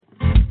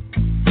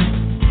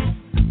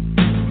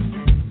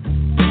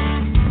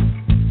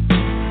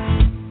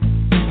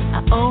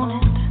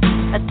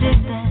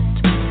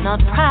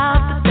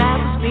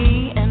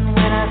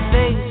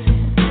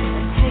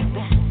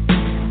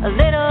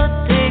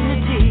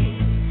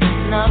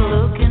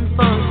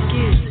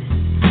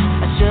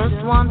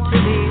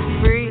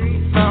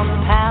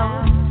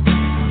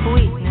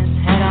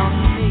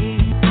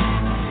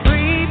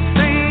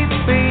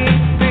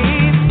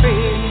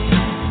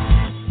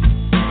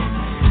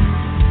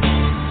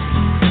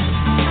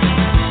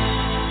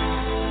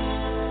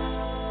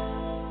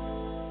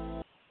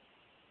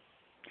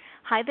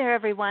Hi there,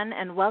 everyone,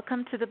 and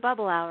welcome to the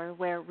Bubble Hour,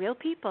 where real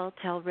people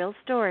tell real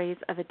stories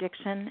of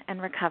addiction and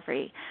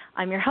recovery.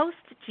 I'm your host,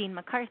 Jean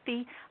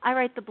McCarthy. I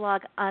write the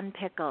blog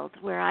Unpickled,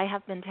 where I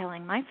have been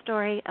telling my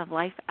story of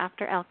life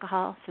after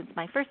alcohol since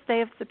my first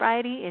day of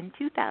sobriety in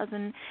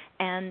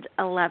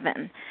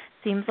 2011.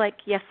 Seems like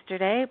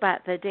yesterday,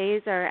 but the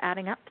days are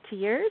adding up to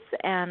years,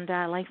 and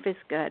life is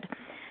good.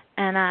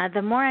 And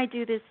the more I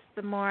do this,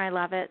 the more I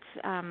love it.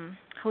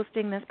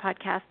 Hosting this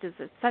podcast is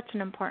such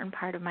an important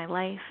part of my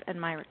life and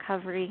my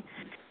recovery.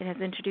 It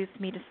has introduced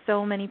me to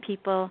so many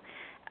people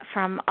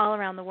from all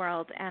around the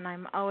world, and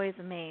I'm always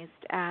amazed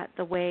at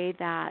the way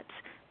that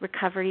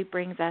recovery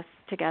brings us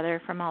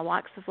together from all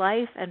walks of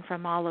life and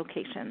from all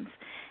locations.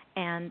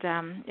 And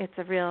it's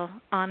a real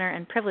honor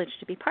and privilege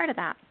to be part of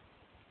that.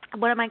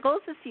 One of my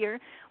goals this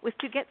year was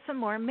to get some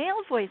more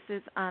male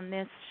voices on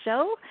this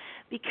show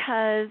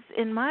because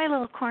in my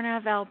little corner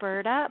of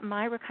Alberta,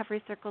 my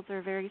recovery circles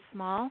are very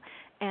small,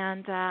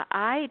 and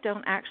I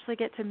don't actually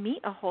get to meet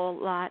a whole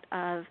lot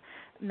of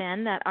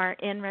men that are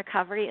in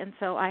recovery, and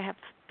so I have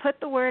put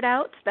the word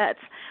out that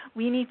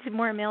we need some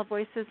more male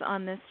voices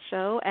on this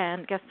show,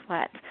 and guess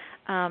what?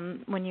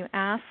 When you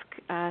ask,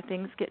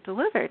 things get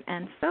delivered.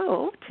 And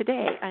so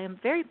today I am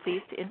very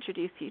pleased to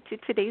introduce you to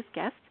today's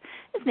guest.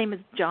 His name is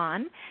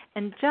John,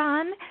 and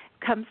John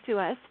comes to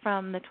us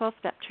from the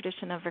 12-step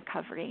tradition of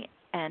recovery,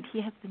 and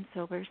he has been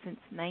sober since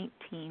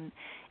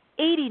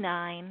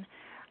 1989,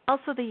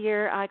 also the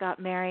year I got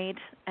married,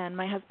 and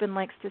my husband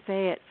likes to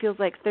say it feels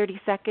like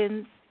 30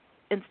 seconds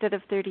instead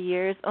of 30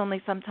 years,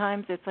 only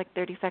sometimes it's like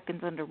 30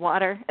 seconds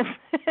underwater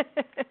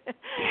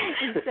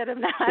instead of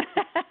not.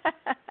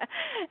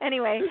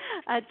 Anyway,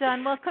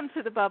 John, welcome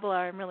to the Bubble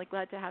Hour. I'm really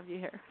glad to have you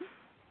here.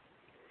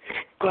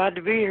 Glad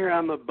to be here.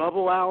 I'm a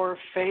Bubble Hour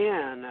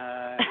fan.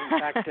 In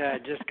fact, I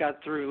just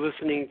got through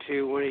listening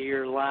to one of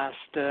your last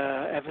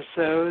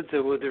episodes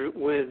with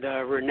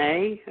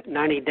Renee,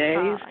 90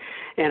 Days,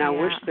 and I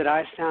wish that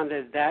I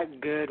sounded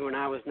that good when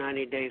I was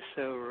 90 days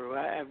sober.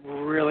 I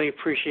really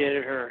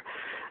appreciated her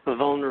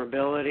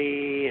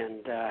vulnerability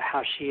and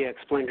how she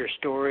explained her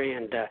story,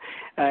 and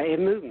it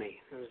moved me.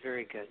 It was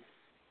very good.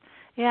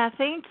 Yeah,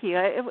 thank you.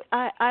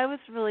 I was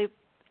really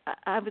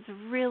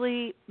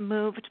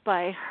moved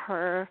by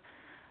her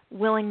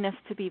willingness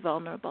to be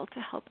vulnerable to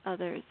help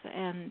others,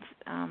 and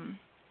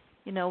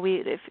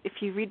if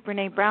you read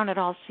Brené Brown at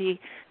all, she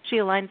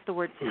aligns the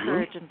words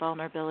courage and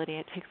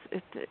vulnerability.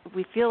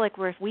 We feel like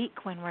we're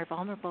weak when we're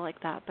vulnerable like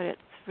that, but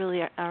it's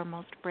really our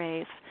most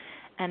brave.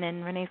 And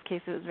in Renee's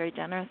case, it was very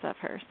generous of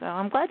her. So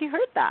I'm glad you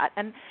heard that.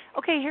 And,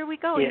 okay, here we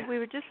go. Yeah. We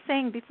were just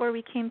saying before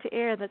we came to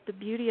air that the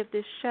beauty of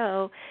this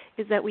show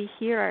is that we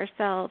hear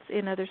ourselves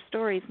in other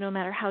stories, no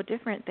matter how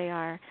different they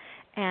are.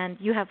 And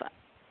you have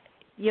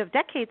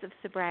decades of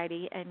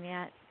sobriety, and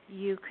yet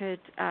you could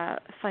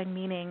find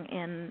meaning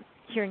in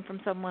hearing from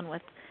someone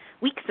with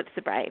weeks of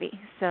sobriety.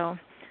 So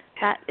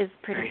that is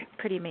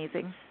pretty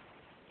amazing.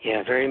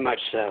 Yeah, very much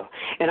so.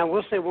 And I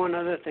will say one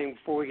other thing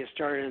before we get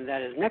started, and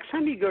that is next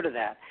time you go to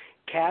that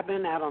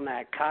cabin out on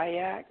that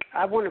kayak,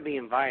 I want to be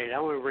invited. I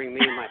want to bring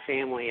me and my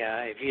family,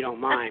 if you don't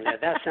mind.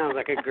 That sounds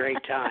like a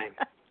great time.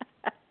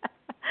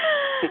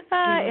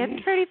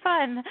 It's pretty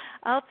fun,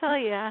 I'll tell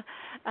you.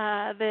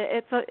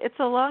 It's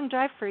a long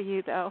drive for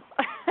you, though.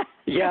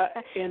 Yeah,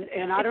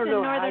 and I don't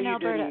know how you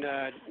Alberta.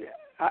 didn't.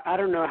 I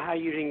don't know how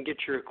you didn't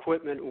get your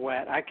equipment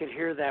wet. I could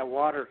hear that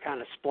water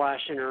kind of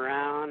splashing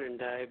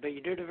around, but you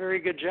did a very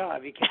good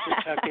job. You kept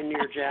it tucked into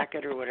your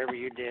jacket or whatever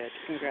you did.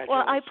 Congratulations.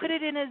 Well, I put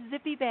it in a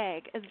zippy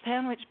bag, a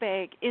sandwich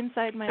bag,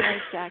 inside my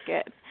life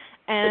jacket,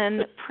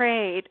 and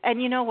prayed. And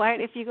you know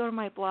what? If you go to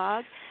my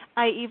blog,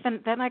 I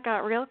got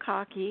real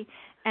cocky,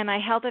 and I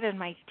held it in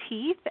my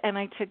teeth, and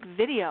I took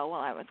video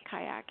while I was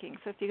kayaking.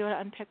 So if you go to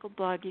Unpickled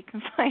blog, you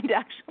can find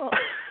actual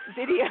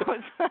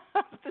videos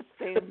of the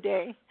same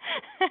day.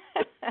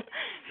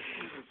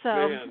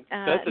 So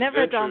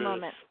never a dull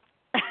moment.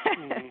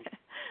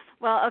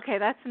 Well, okay,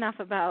 that's enough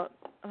about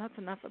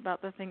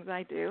the things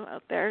I do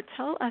out there.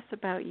 Tell us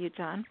about you,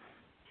 John.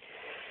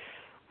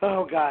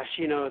 Oh, gosh,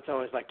 it's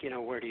always like,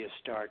 where do you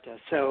start?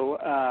 So,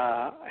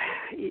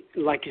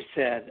 like you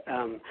said,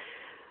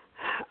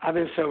 I've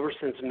been sober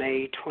since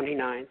May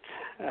 29th,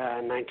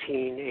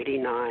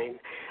 1989,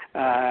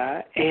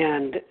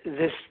 and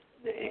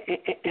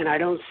I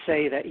don't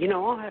say that,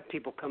 I'll have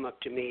people come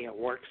up to me at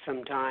work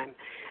sometime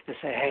and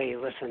say, hey,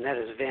 listen, that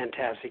is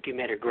fantastic. You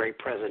made a great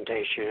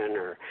presentation,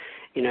 or,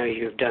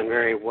 you've done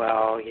very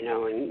well,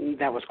 and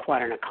that was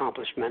quite an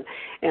accomplishment.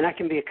 And I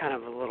can be kind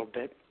of a little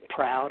bit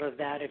proud of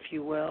that, if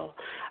you will.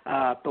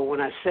 But when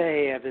I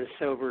say I've been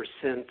sober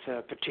since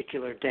a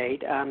particular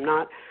date,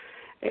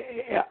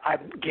 I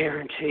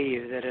guarantee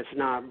you that it's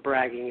not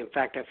bragging. In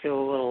fact, I feel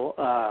a little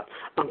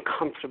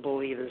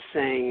uncomfortable even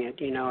saying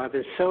it. I've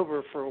been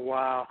sober for a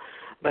while,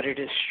 but it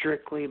is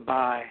strictly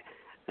by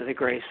the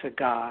grace of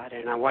God.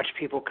 And I watch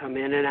people come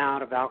in and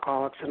out of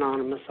Alcoholics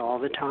Anonymous all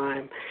the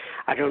time.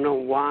 I don't know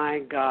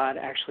why God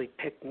actually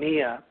picked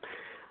me up,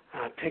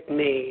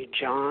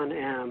 John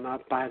M.,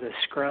 up by the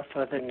scruff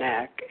of the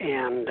neck,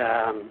 and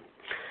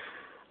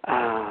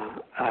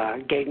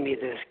gave me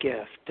this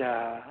gift.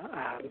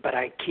 But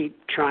I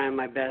keep trying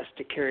my best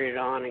to carry it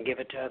on and give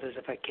it to others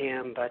if I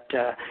can. But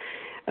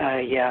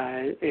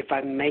yeah, if I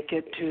make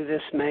it to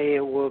this May,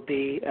 it will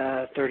be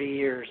 30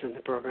 years in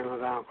the program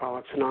of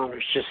Alcoholics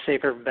Anonymous. Just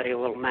save everybody a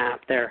little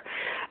map there.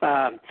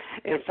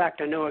 In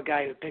fact, I know a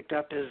guy who picked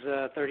up his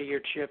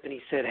 30-year chip, and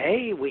he said,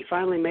 "Hey, we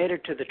finally made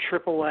it to the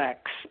triple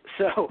X."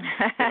 So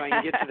if I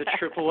can get to the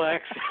triple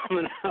X,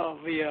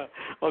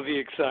 I'll be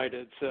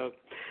excited. So.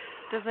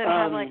 Does it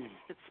have like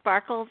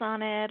sparkles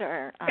on it,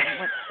 or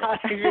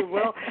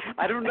well,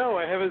 I don't know.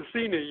 I haven't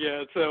seen it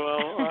yet, so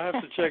I'll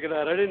have to check it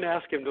out. I didn't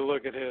ask him to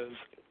look at his.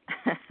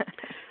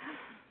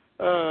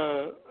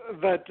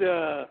 But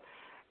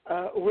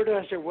where do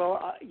I start?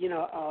 Well,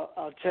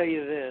 I'll tell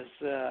you this.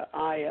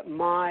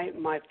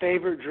 My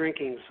favorite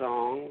drinking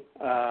song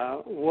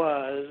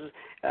was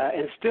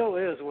and still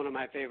is one of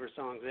my favorite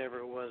songs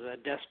ever was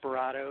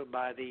 "Desperado"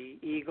 by the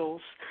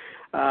Eagles.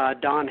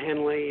 Don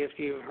Henley, if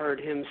you've heard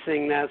him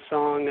sing that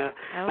song.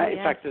 In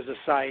fact, there's a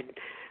side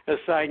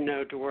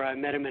note to where I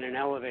met him in an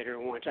elevator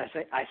once. I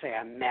say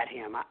I met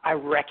him. I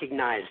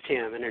recognized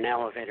him in an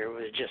elevator. It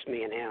was just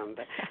me and him.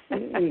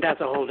 But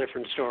that's a whole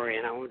different story,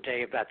 and I won't tell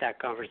you about that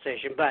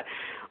conversation. But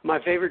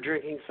my favorite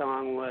drinking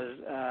song was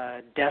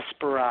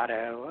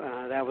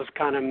 "Desperado." That was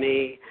kind of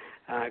me.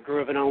 I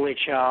grew up an only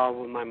child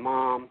with my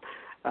mom,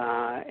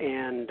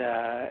 and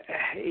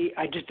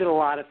I just did a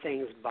lot of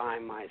things by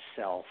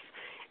myself.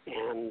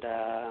 And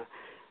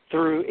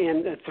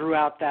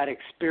throughout that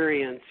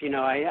experience,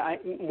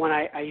 when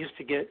I used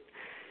to get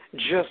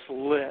just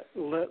lit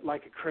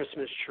like a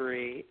Christmas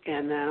tree,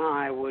 and then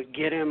I would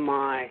get in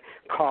my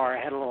car.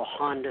 I had a little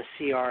Honda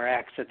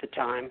CRX at the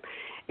time,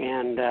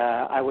 and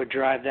I would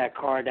drive that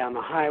car down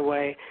the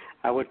highway.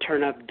 I would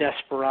turn up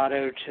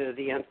Desperado to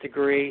the nth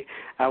degree.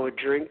 I would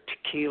drink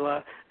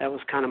tequila. That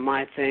was kind of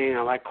my thing.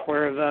 I like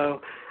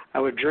Cuervo. I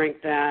would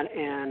drink that,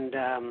 and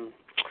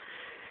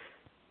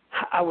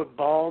I would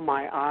bawl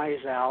my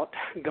eyes out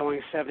going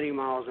 70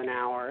 miles an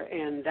hour,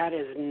 and that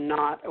is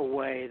not a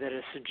way that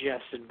is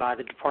suggested by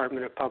the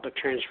Department of Public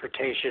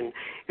Transportation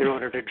in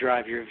order to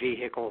drive your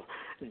vehicle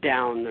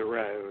down the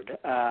road.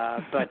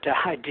 But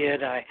I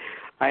did. I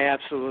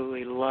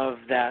absolutely love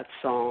that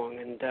song,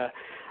 and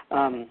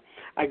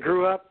I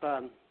grew up,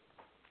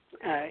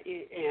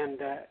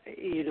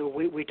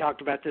 we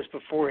talked about this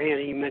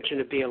beforehand. You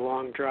mentioned it'd be a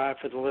long drive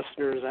for the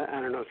listeners. I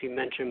don't know if you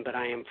mentioned, but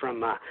I am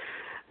from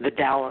the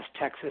Dallas,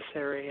 Texas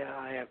area.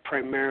 I have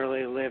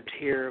primarily lived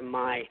here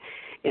my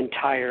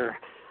entire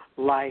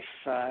life.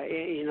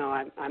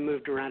 I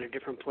moved around to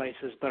different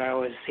places, but I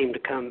always seem to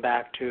come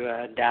back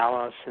to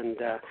Dallas. And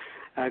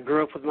I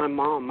grew up with my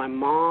mom. My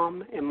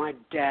mom and my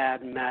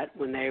dad met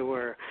when they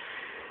were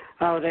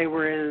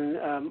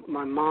in.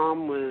 My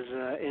mom was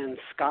in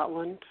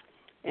Scotland,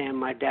 and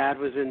my dad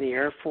was in the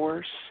Air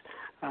Force.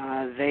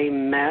 They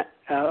met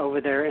over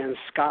there in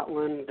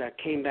Scotland,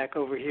 came back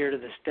over here to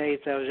the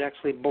States. I was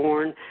actually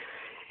born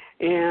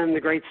in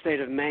the great state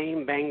of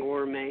Maine,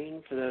 Bangor,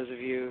 Maine, for those of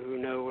you who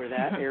know where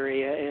that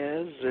area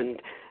is.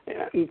 And,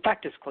 in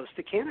fact, it's close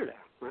to Canada,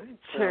 right?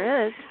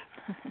 Sure is.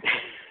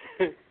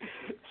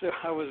 So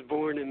I was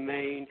born in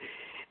Maine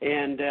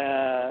and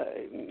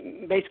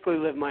basically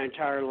lived my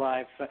entire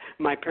life.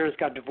 My parents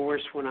got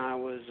divorced when I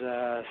was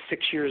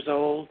 6 years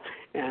old,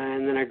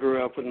 and then I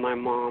grew up with my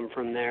mom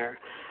from there.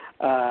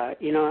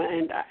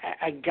 And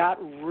I got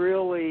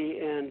really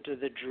into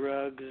the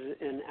drugs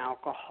and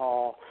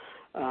alcohol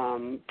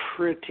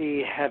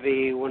pretty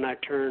heavy when I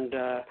turned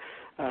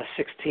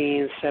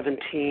 16,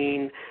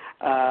 17,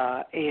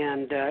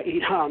 and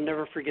I'll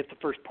never forget the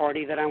first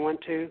party that I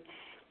went to,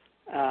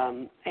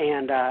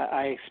 and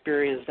I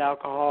experienced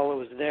alcohol. It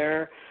was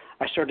there.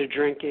 I started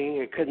drinking.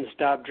 I couldn't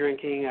stop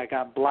drinking. I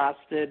got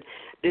blasted.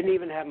 Didn't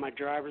even have my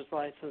driver's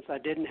license. I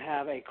didn't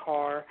have a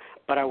car,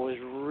 but I was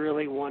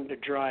really wanting to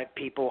drive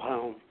people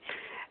home.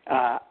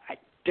 I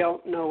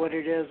don't know what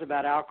it is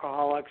about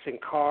alcoholics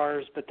and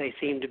cars, but they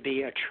seem to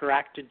be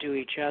attracted to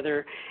each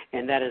other,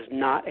 and that is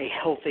not a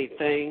healthy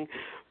thing.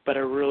 But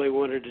I really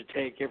wanted to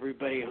take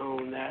everybody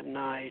home that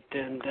night,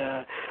 and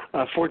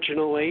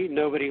fortunately,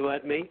 nobody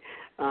let me.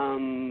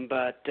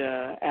 But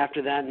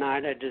after that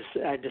night, I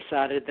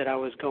decided that I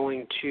was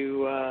going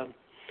to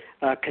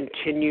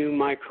continue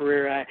my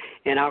career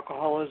in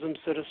alcoholism,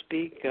 so to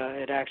speak.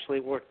 It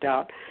actually worked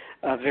out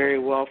very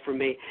well for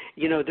me.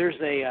 There's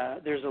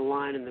a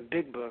line in the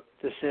Big Book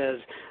that says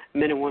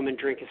men and women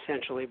drink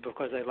essentially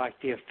because they like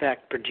the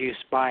effect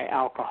produced by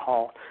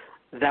alcohol.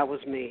 That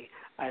was me.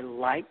 I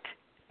liked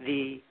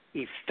the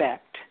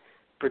effect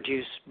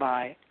produced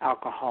by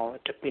alcohol.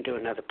 It took me to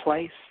another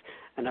place,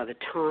 another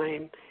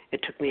time.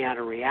 It took me out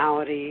of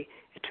reality.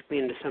 It took me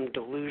into some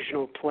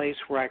delusional place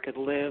where I could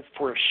live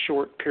for a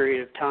short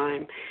period of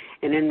time.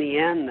 And in the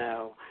end,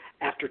 though,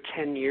 after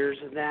 10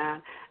 years of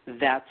that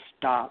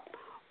stopped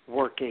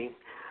working.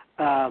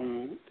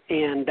 In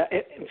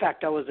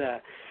fact, I was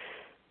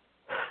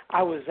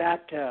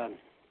at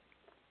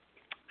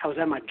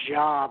my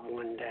job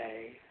one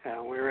day.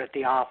 We were at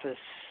the office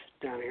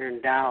down here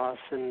in Dallas,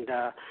 and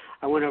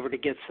I went over to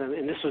get some,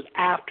 and this was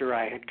after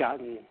I had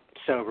gotten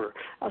sober.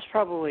 I was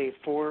probably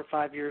 4 or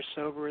 5 years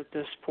sober at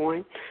this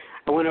point.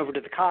 I went over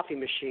to the coffee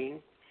machine,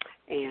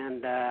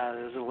 and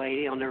there was a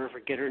lady, I'll never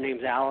forget her,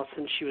 name's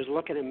Allison. She was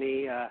looking at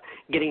me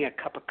getting a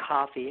cup of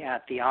coffee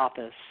at the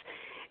office,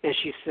 and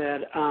she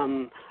said,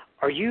 so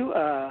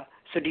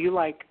do you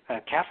like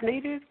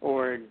caffeinated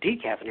or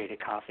decaffeinated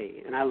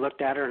coffee? And I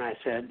looked at her and I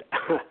said,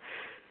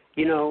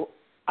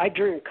 I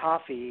drink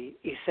coffee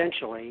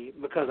essentially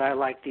because I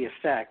like the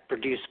effect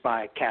produced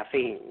by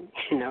caffeine.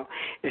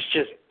 It's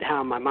just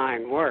how my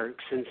mind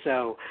works. And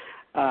so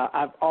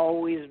I've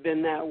always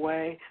been that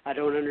way. I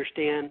don't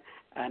understand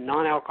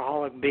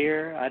non-alcoholic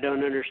beer. I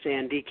don't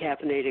understand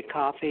decaffeinated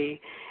coffee.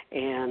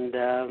 And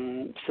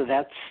so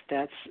that's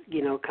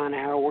kind of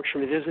how it works for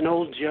me. There's an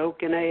old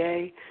joke in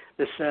AA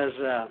that says,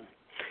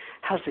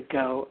 how's it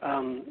go?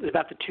 It's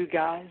about the two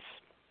guys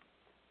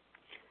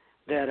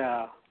that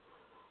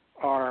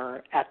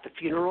are at the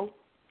funeral.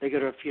 They go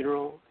to a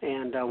funeral,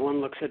 and one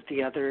looks at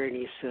the other, and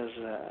he says,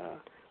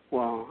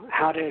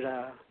 how'd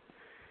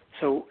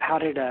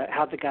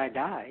the guy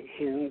die?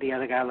 And the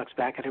other guy looks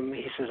back at him, and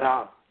he says,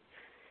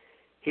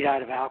 he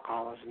died of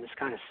alcoholism. It's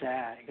kind of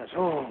sad. He goes,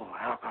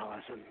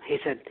 alcoholism. He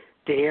said,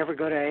 did he ever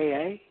go to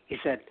AA? He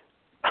said,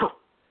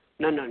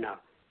 no.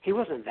 He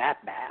wasn't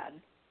that bad,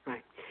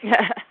 right?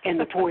 And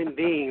the point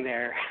being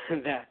there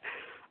that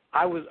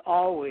I was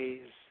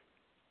always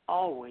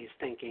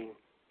thinking,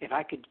 if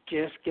I could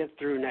just get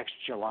through next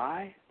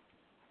July,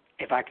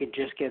 if I could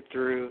just get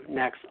through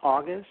next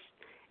August,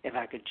 if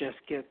I could just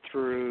get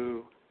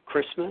through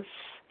Christmas,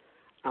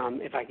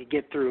 if I could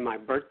get through my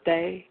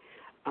birthday,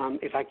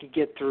 if I could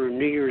get through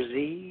New Year's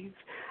Eve,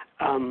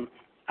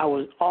 I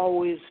was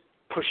always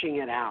pushing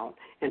it out.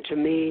 And to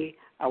me,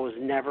 I was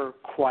never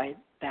quite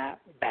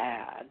that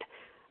bad.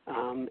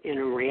 And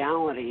the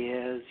reality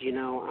is,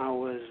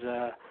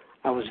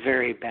 I was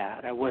very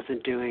bad. I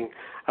wasn't doing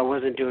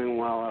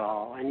well at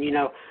all. And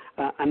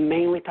I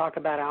mainly talk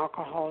about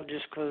alcohol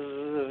just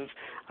because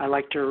I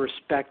like to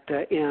respect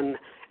in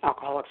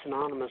Alcoholics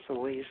Anonymous at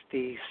least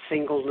the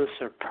singleness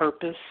of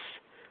purpose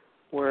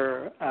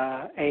where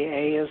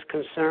AA is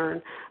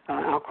concerned,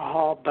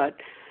 alcohol. But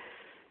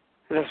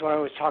that's what I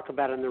always talk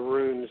about in the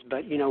rooms.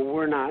 But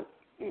we're not.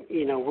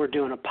 We're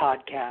doing a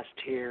podcast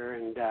here,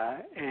 and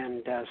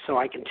so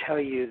I can tell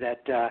you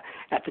that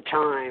at the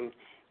time,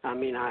 I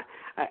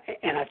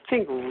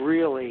think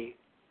really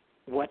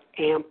what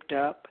amped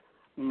up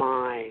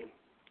my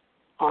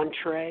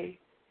entree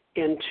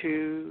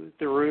into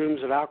the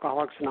rooms of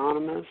Alcoholics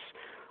Anonymous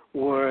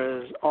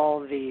was all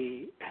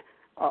the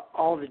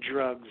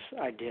drugs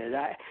I did.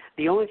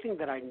 The only thing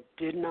that I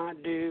did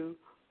not do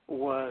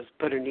was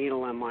put a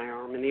needle in my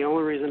arm, and the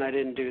only reason I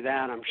didn't do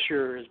that, I'm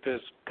sure, is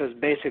because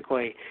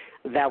basically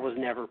that was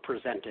never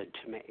presented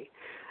to me.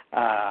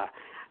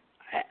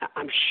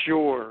 I'm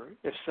sure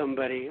if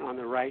somebody on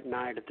the right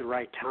night at the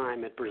right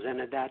time had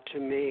presented that to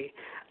me,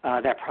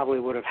 that probably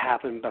would have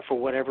happened, but for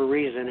whatever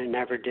reason, it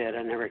never did.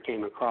 I never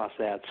came across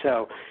that.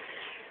 So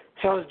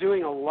I was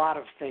doing a lot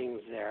of things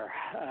there.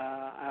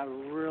 I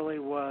really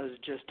was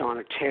just on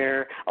a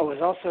tear. I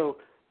was also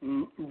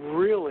I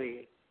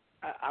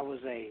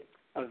was a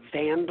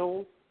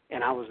vandal,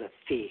 and I was a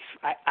thief.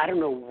 I don't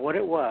know what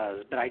it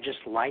was, but I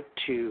just liked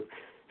to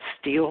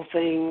steal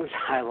things.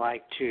 I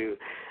liked to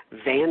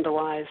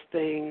vandalize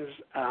things.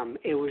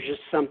 It was just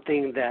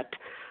something that,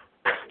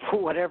 for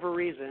whatever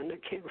reason, I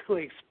can't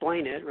really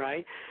explain it,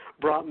 right,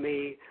 brought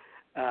me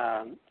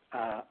a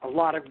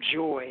lot of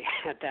joy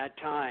at that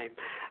time.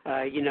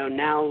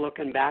 Now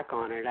looking back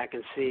on it, I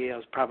can see I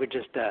was probably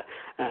just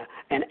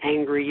an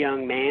angry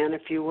young man,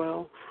 if you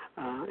will,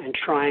 and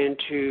trying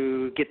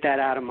to get that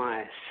out of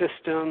my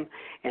system,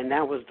 and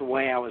that was the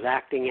way I was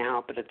acting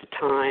out, but at the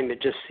time it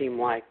just seemed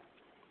like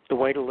the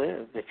way to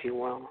live, if you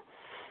will.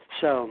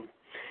 So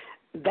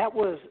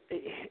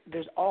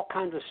there's all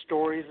kinds of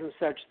stories and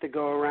such that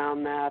go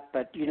around that,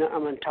 but,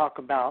 I'm going to talk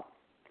about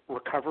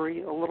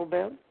recovery a little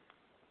bit.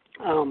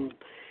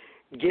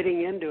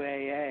 Getting into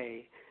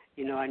AA,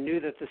 I knew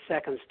that the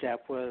second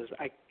step was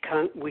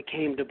we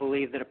came to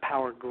believe that a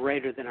power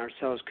greater than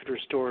ourselves could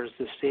restore us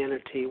to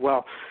sanity.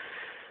 Well,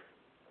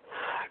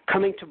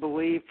 coming to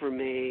believe for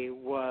me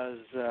was,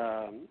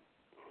 I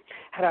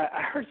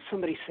heard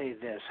somebody say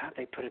this, how'd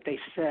they put it? They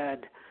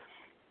said,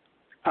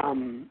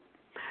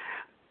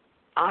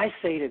 I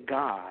say to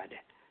God,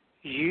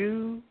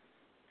 you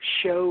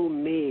show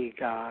me,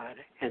 God,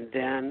 and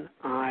then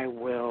I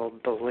will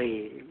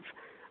believe.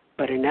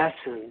 But in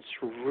essence,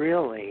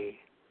 really,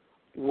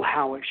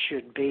 how it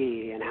should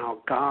be and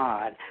how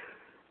God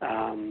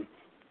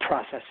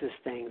processes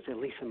things, at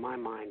least in my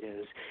mind,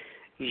 is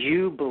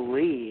you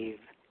believe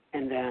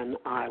and then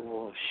I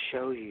will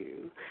show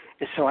you.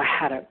 And so I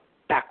had it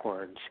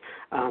backwards.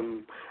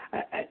 I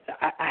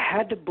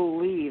had to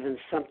believe in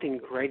something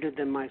greater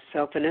than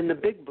myself. And in the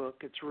big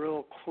book, it's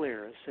real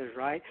clear. It says,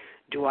 right,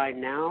 do I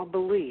now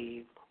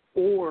believe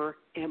or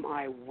am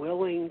I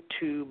willing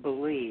to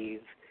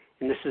believe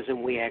and this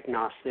isn't we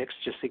agnostics,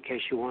 just in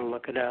case you want to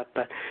look it up,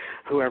 but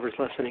whoever's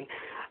listening,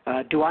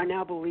 do I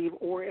now believe,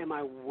 or am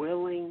I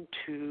willing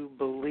to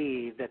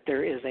believe that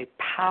there is a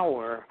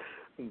power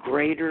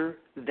greater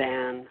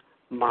than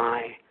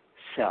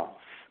myself?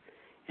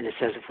 And it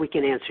says if we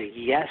can answer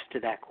yes to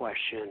that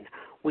question,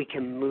 we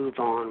can move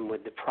on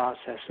with the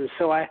process. And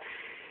so I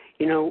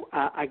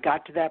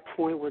got to that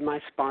point with my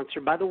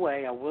sponsor. By the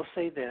way, I will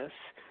say this.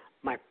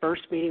 My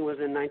first meeting was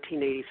in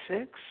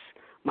 1986.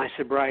 My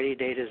sobriety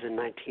date is in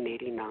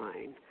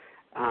 1989.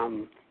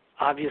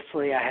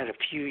 Obviously, I had a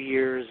few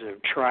years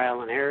of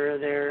trial and error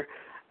there,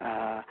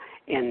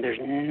 and there's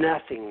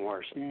nothing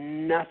worse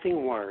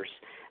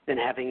than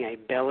having a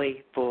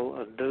belly full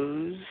of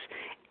booze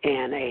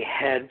and a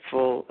head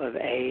full of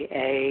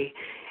AA.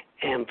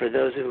 And for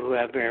those who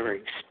have ever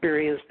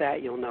experienced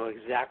that, you'll know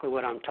exactly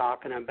what I'm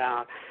talking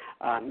about.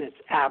 It's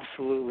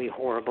absolutely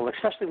horrible,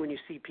 especially when you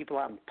see people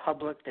out in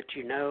public that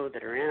you know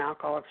that are in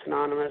Alcoholics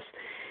Anonymous,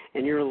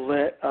 and you're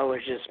lit. Oh,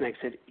 it just makes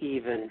it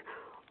even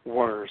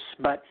worse.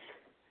 But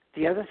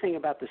the other thing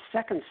about the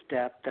second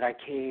step that I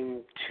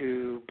came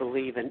to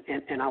believe in,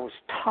 and I was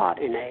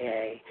taught in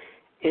AA,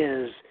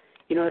 is,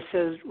 it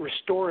says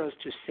restore us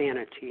to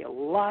sanity. A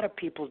lot of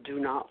people do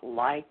not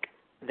like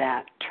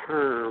that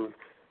term,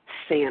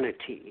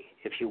 sanity,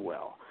 if you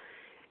will.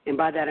 And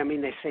by that I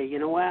mean they say,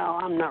 well,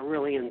 I'm not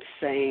really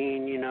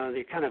insane,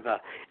 they're kind of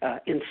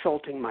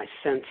insulting my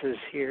senses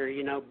here,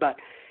 but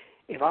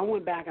if I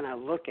went back and I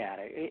look at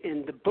it,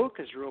 and the book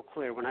is real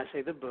clear. When I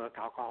say the book,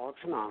 Alcoholics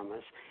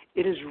Anonymous,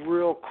 it is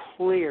real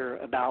clear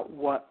about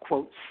what,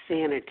 quote,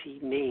 sanity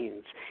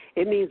means.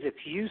 It means if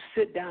you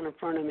sit down in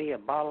front of me a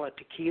bottle of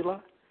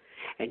tequila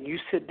and you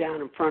sit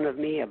down in front of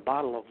me a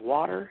bottle of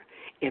water,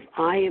 if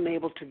I am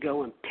able to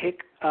go and pick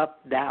up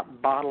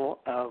that bottle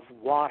of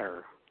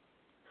water,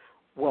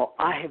 well,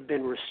 I have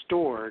been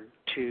restored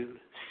to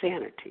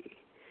sanity.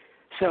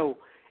 So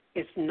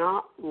it's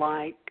not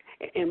like,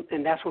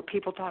 and that's what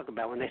people talk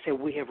about when they say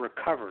we have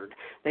recovered.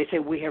 They say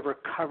we have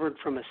recovered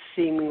from a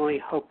seemingly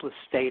hopeless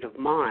state of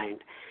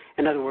mind.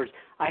 In other words,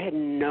 I had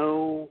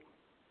no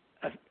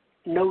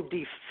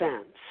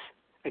defense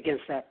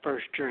against that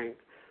first drink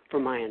for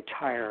my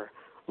entire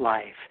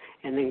life.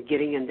 And then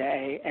getting into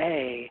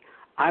AA,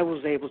 I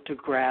was able to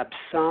grab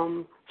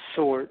some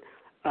sort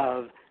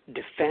of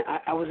defense.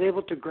 I was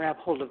able to grab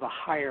hold of a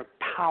higher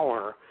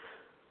power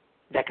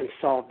that can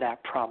solve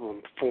that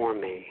problem for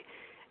me.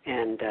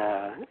 And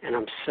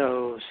I'm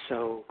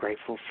so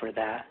grateful for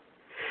that.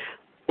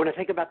 When I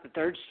think about the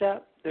third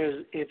step,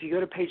 if you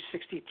go to page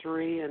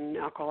 63 in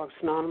Alcoholics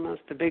Anonymous,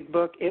 the big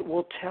book, it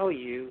will tell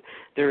you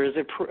there is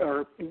a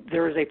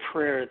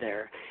prayer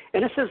there.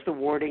 And it says the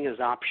wording is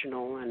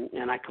optional,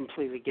 and I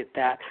completely get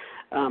that.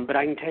 But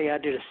I can tell you I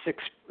did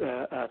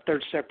a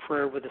third step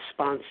prayer with a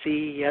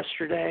sponsee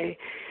yesterday,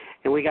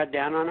 and we got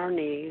down on our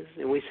knees,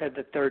 and we said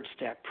the third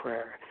step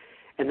prayer.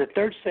 And the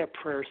third step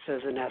prayer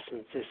says, in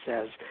essence, it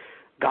says,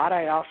 God,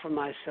 I offer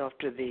myself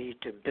to thee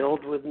to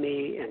build with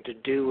me and to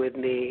do with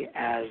me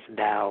as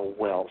thou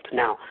wilt.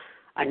 Now,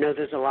 I know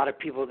there's a lot of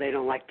people, they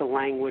don't like the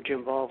language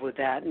involved with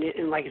that.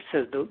 And like it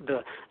says,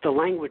 the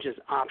language is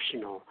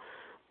optional.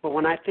 But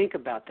when I think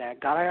about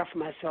that, God, I offer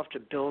myself to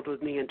build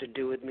with me and to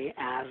do with me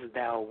as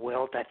thou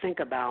wilt, I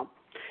think about,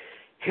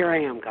 here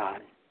I am,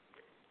 God.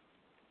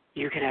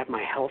 You can have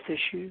my health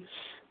issues.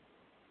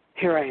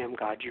 Here I am,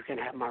 God. You can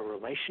have my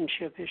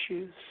relationship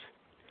issues.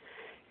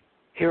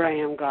 Here I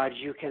am, God,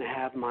 you can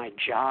have my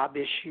job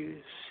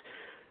issues.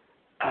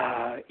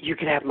 You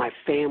can have my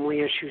family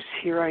issues.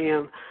 Here I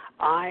am.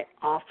 I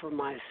offer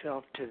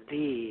myself to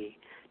thee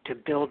to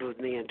build with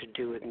me and to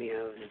do with me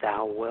as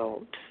thou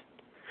wilt.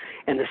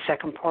 And the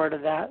second part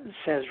of that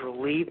says,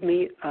 relieve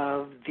me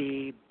of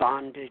the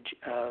bondage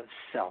of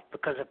self.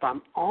 Because if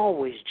I'm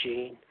always,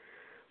 Gene,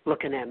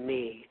 looking at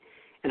me,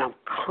 and I'm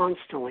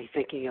constantly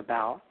thinking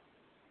about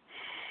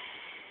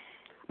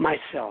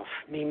myself,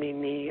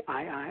 me,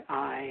 I,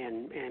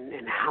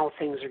 and how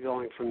things are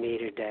going for me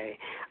today.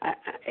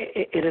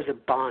 It is a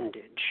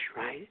bondage,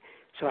 right?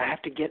 So I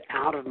have to get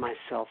out of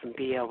myself and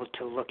be able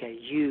to look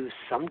at you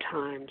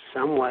sometime,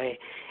 some way,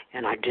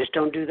 and I just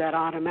don't do that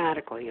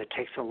automatically. It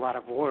takes a lot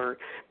of work.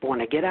 But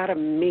when I get out of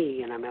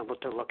me and I'm able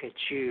to look at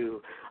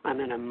you, I'm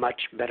in a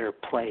much better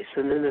place.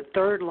 And then the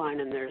third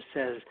line in there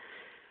says,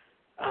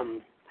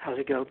 how's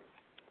it go?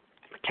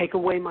 Take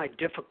away my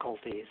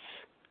difficulties.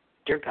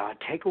 Dear God,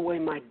 take away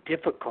my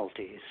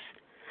difficulties.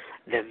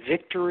 The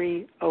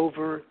victory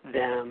over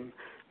them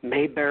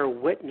may bear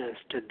witness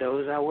to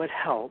those I would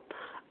help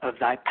of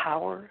thy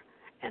power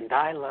and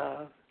thy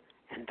love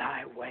and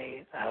thy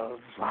way of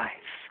life.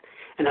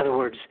 In other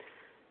words,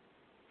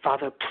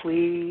 Father,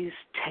 please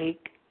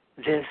take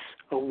this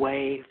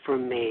away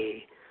from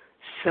me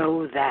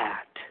so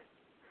that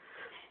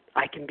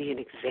I can be an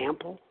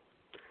example,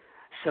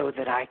 so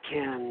that I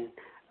can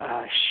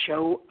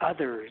show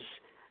others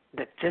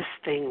that this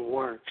thing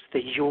works,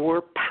 that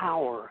your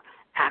power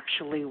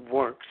actually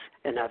works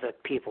in other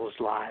people's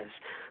lives.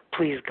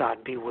 Please,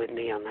 God, be with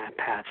me on that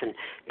path and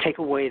take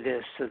away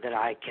this so that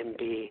I can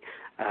be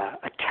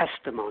a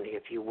testimony,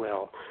 if you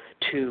will,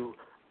 to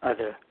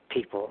other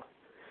people.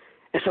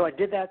 And so I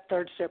did that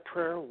third step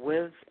prayer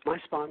with my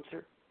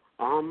sponsor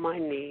on my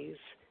knees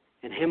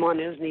and him on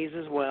his knees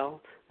as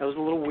well. That was a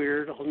little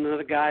weird, holding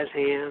another guy's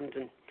hand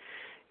and,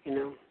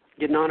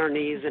 getting on our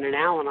knees in an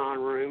Al-Anon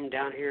room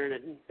down here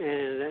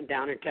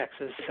down in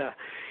Texas.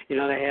 They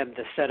had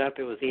the setup.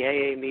 It was the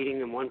AA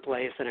meeting in one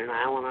place and an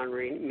Al-Anon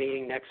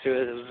meeting next to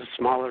it. It was a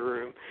smaller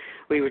room.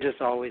 We were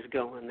just always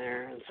going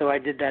there. And so I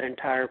did that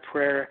entire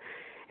prayer.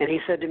 And he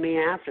said to me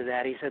after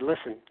that, he said,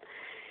 listen,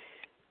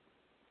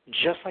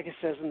 just like it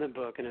says in the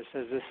book, and it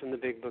says this in the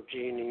big book,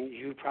 Gene, and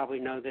you probably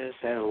know this,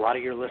 and a lot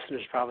of your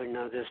listeners probably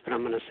know this, but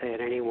I'm going to say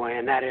it anyway,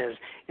 and that is,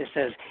 it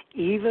says,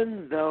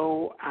 even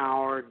though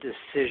our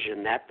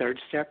decision, that third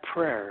step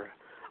prayer,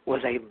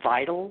 was a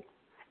vital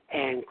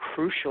and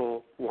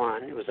crucial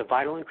one, it was a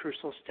vital and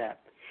crucial step,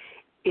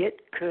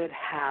 it could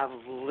have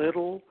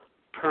little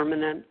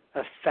permanent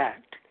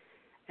effect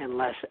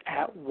unless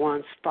at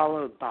once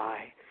followed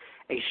by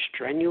a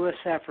strenuous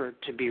effort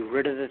to be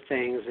rid of the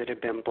things that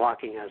have been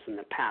blocking us in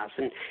the past.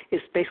 And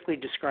it's basically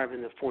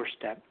describing the fourth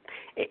step.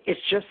 It's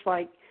just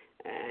like,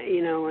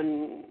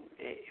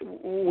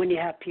 when you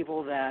have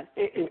people that,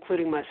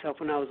 including myself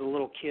when I was a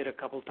little kid a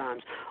couple of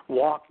times,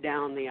 walk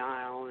down the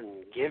aisle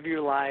and give your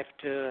life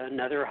to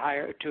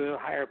a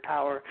higher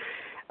power,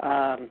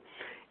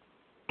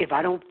 if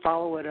I don't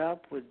follow it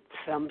up with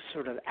some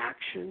sort of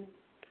action,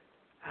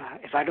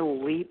 if I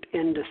don't leap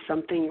into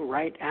something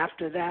right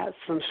after that,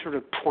 some sort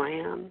of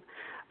plan,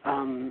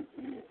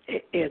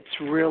 it's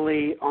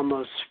really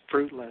almost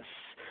fruitless.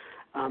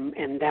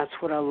 And that's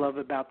what I love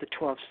about the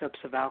 12 Steps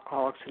of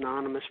Alcoholics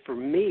Anonymous. For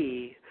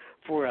me,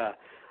 for a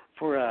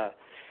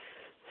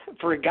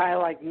guy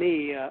like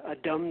me, a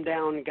dumbed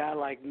down guy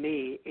like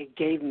me, it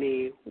gave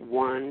me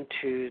 1,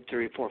 2,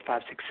 3, 4,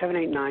 5, 6, 7,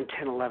 8, 9,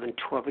 10, 11,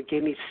 12. It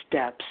gave me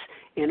steps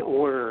in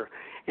order,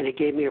 and it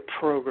gave me a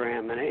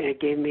program, and it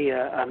gave me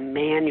a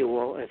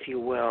manual, if you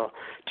will,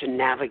 to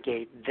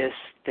navigate this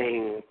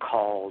thing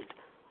called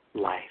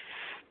life.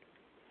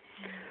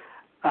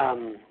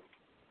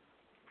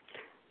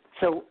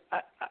 So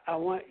I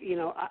want,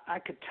 I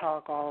could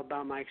talk all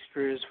about my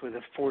experience with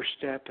the fourth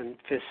step and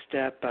fifth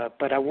step,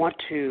 but I want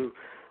to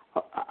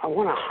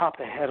hop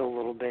ahead a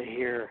little bit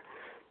here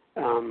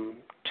to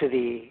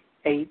the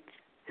eighth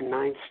and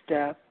ninth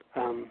step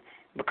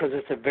because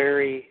it's a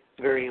very,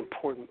 very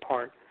important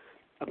part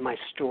of my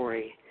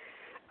story.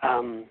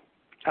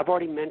 I've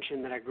already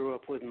mentioned that I grew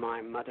up with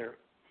my mother,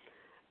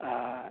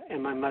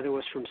 and my mother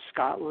was from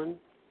Scotland.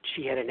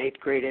 She had an 8th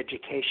grade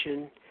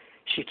education.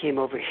 She came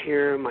over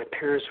here. My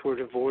parents were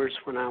divorced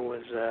when I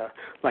was,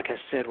 like I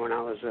said, when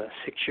I was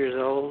 6 years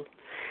old.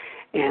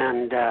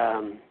 And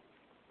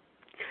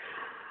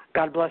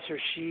God bless her,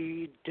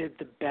 she did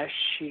the best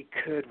she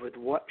could with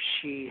what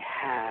she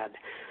had.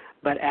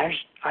 But as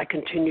I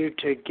continued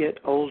to get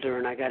older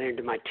and I got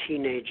into my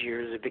teenage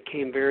years, it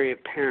became very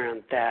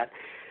apparent that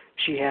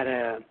she had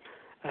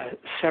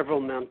several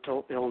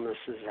mental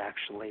illnesses,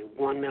 actually.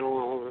 One mental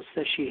illness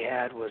that she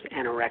had was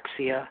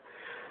anorexia,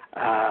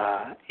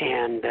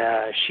 and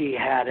she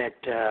had it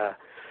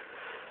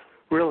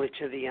really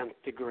to the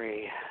nth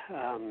degree.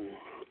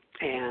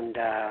 And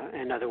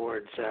in other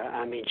words,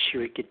 she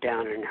would get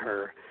down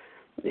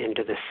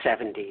into the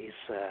 70s,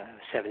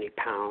 70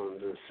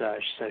 pounds and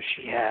such. So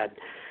she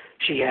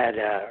had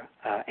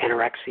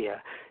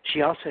anorexia.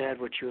 She also had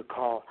what you would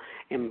call,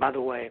 and by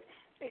the way,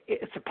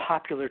 it's a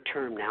popular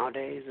term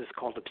nowadays. It's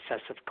called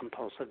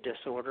obsessive-compulsive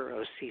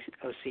disorder,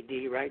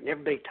 OCD, right? And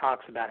everybody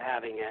talks about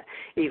having it,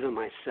 even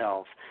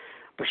myself.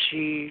 But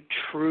she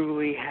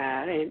truly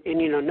had, and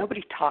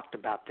nobody talked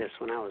about this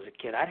when I was a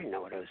kid. I didn't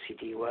know what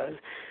OCD was.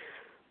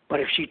 But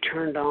if she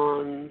turned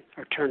on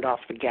or turned off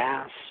the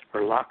gas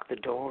or locked the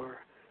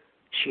door,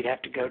 she'd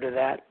have to go to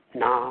that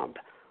knob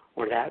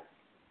or that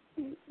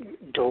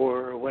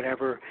door or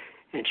whatever,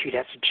 and she'd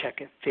have to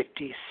check it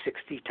 50,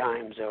 60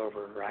 times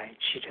over, right?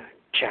 She'd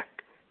check,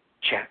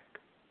 check,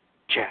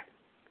 check,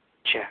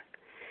 check.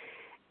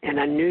 And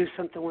I knew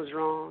something was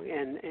wrong,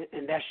 and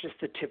that's just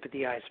the tip of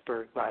the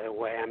iceberg, by the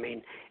way.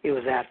 It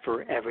was that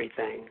for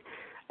everything.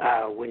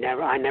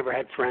 I never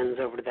had friends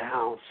over to the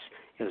house.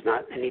 It was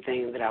not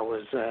anything that I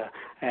was,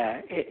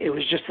 it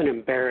was just an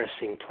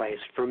embarrassing place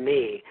for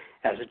me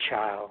as a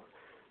child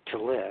to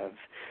live.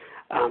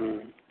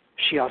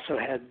 She also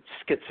had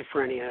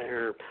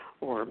schizophrenia,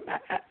 or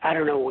I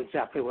don't know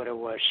exactly what it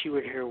was. She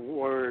would hear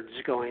words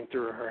going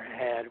through her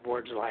head,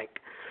 words like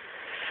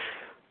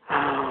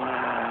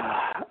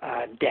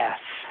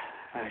death.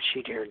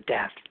 She'd hear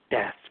death,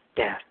 death,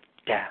 death,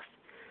 death,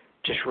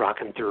 just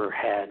rocking through her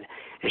head,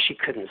 and she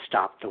couldn't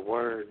stop the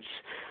words.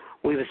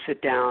 We would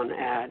sit down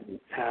at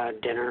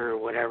dinner or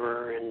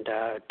whatever and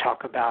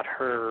talk about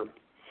her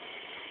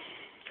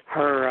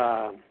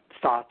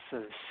thoughts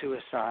of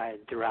suicide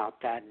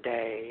throughout that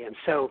day. And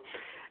so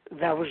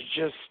that was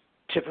just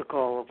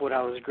typical of what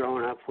I was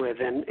growing up with.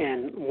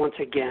 And once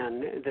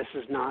again,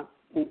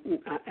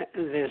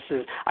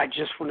 I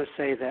just want to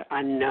say that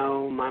I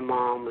know my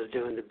mom was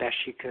doing the best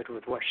she could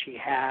with what she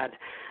had.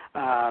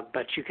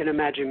 But you can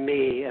imagine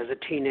me as a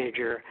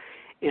teenager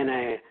in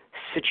a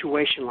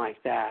situation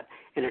like that,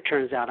 and it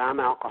turns out I'm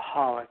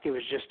alcoholic. It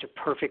was just a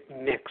perfect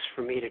mix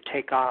for me to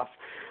take off,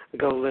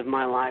 go live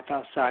my life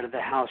outside of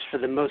the house. For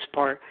the most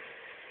part,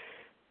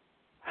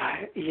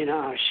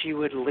 she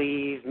would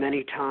leave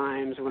many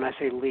times. When I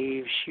say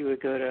leave, she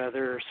would go to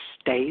other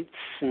states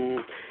and,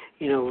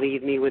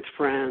 leave me with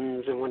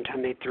friends. And one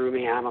time they threw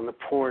me out on the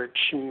porch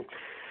and,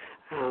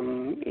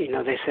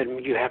 they said,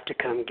 you have to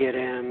come get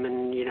him.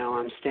 And,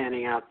 I'm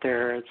standing out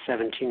there at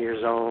 17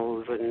 years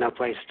old with no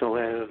place to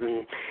live.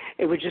 And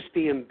it would just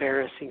be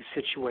embarrassing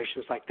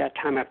situations like that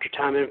time after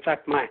time. And in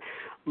fact, my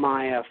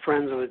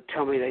friends would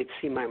tell me they'd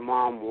see my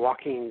mom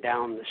walking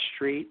down the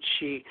street.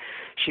 She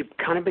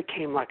kind of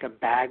became like a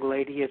bag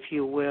lady, if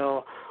you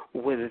will,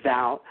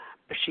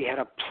 but she had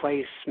a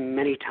place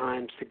many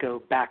times to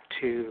go back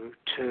to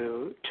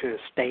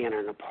stay in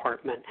an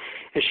apartment.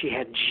 And she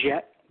had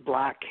jet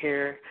black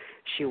hair.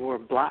 She wore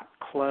black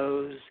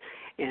clothes,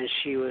 and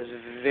she was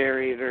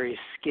very, very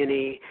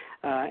skinny,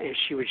 and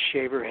she would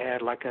shave her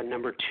head like a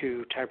number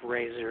 2 type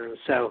razor. And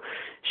so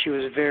she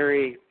was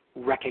very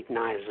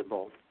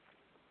recognizable.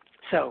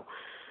 So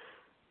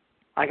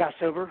I got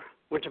sober,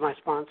 went to my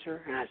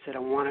sponsor, and I said, I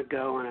want to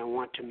go and I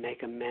want to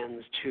make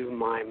amends to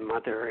my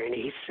mother. And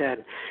he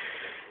said,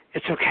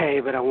 it's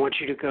okay, but I want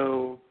you to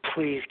go.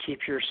 Please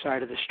keep your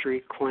side of the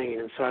street clean.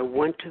 And so I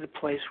went to the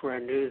place where I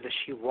knew that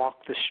she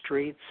walked the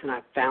streets, and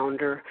I found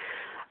her.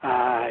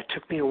 It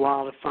took me a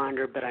while to find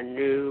her, but I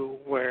knew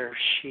where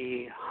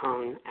she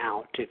hung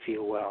out, if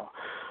you will.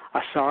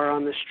 I saw her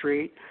on the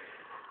street.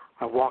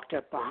 I walked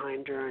up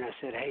behind her, and I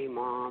said, hey,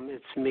 Mom,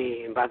 it's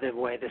me. And by the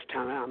way, this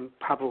time I'm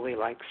probably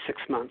like 6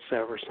 months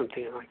over,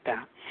 something like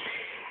that.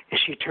 And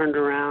she turned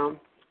around.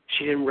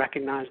 She didn't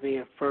recognize me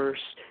at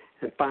first.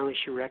 And finally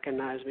she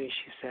recognized me.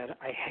 She said,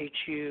 I hate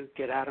you.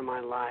 Get out of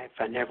my life.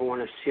 I never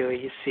want to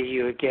see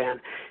you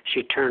again.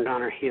 She turned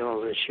on her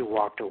heels and she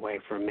walked away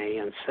from me.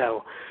 And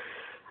so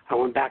I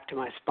went back to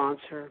my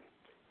sponsor.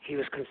 He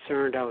was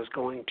concerned I was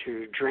going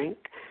to drink,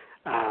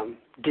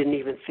 didn't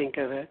even think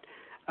of it.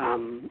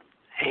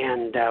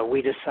 And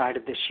we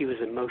decided that she was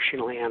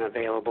emotionally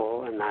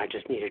unavailable and I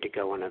just needed to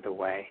go another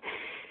way.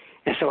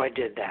 And so I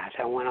did that.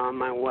 I went on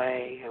my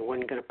way. I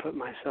wasn't going to put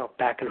myself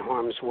back in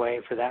harm's way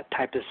for that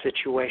type of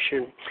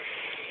situation.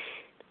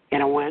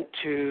 And I went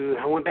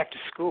back to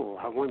school.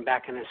 I went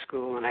back into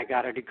school and I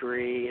got a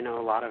degree. A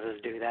lot of us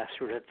do that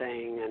sort of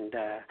thing.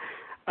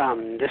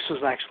 And this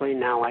was actually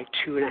now like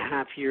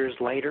 2.5 years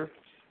later.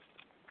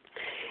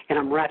 And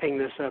I'm wrapping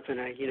this up in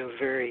a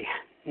very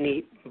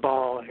neat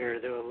ball here.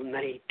 There were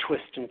many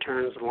twists and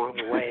turns along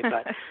the way,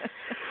 but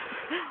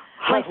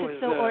life is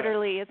so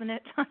orderly, isn't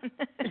it, John?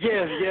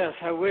 Yes,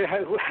 I wish.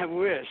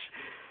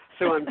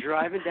 So I'm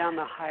driving down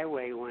the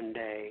highway one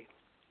day,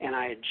 and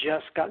I had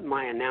just gotten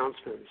my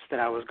announcements that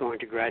I was going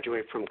to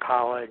graduate from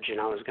college, and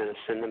I was going to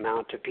send them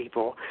out to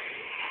people.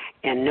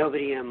 And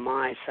nobody on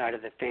my side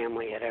of the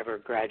family had ever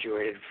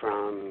graduated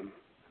from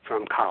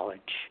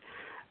college.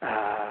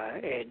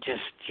 It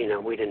just,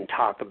 we didn't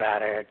talk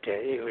about it.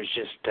 It was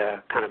just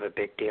kind of a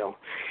big deal.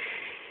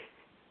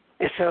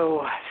 And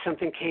so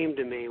something came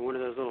to me, one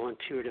of those little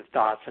intuitive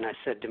thoughts, and I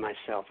said to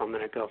myself, I'm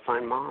going to go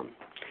find Mom.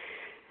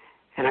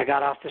 And I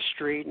got off the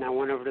street, and I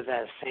went over to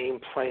that same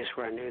place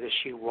where I knew that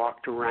she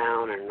walked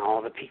around, and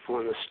all the people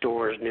in the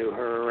stores knew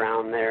her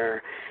around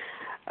there.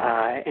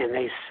 And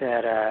they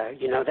said,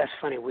 that's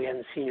funny, we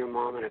hadn't seen your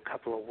mom in a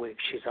couple of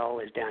weeks. She's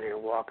always down here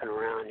walking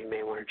around. You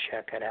may want to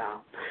check it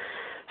out.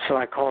 So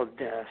I called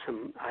the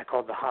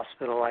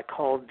hospital. I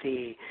called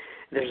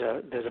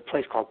there's a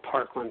place called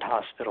Parkland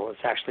Hospital. It's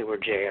actually where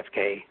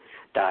JFK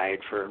died,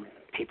 for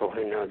people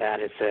who know that.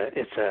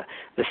 It's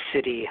the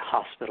city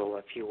hospital,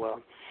 if you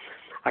will.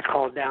 I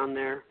called down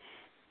there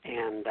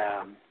and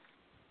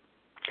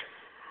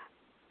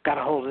got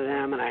a hold of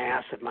them, and I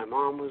asked if my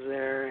mom was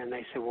there, and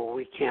they said, well,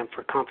 we can't,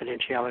 for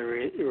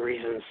confidentiality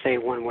reasons, say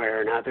one way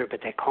or another,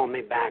 but they called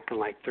me back in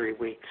like 3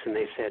 weeks, and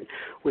they said,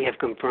 we have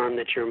confirmed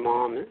that your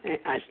mom,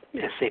 I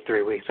say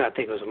 3 weeks, so I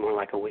think it was more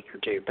like a week or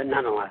two, but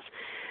nonetheless,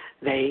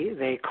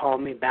 they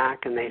called me back,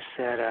 and they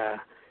said,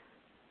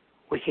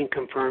 we can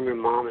confirm your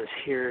mom is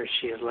here.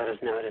 She has let us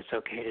know that it's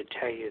okay to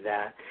tell you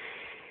that.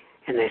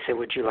 And they said,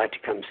 would you like to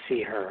come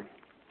see her?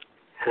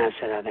 And I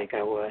said, I think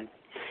I would.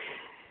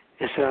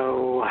 And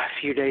so a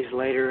few days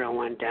later, I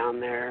went down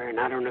there, and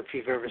I don't know if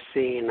you've ever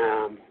seen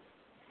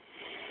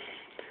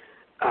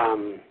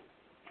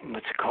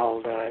what's it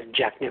called,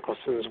 Jack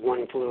Nicholson's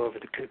One Flew Over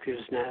the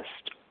Cuckoo's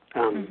Nest.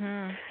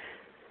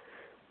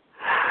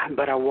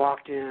 But I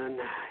walked in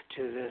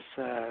to this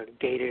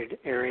gated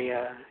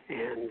area,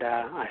 and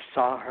I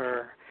saw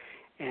her,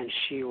 and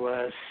she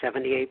was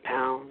 78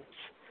 pounds.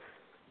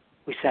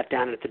 We sat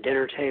down at the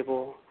dinner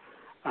table.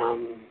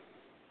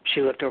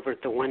 She looked over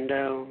at the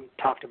window,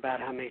 talked about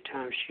how many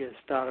times she has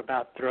thought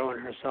about throwing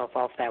herself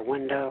off that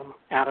window,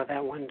 out of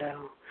that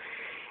window.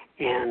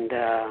 And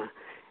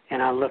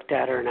I looked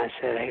at her and I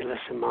said, hey,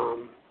 listen,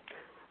 Mom,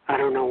 I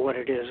don't know what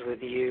it is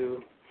with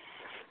you,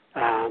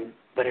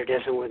 but it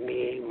isn't with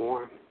me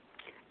anymore.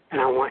 And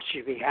I want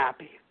you to be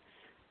happy.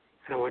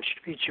 and I want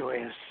you to be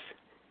joyous,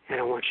 and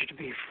I want you to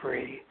be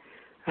free.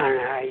 I don't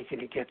know how you're going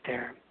to get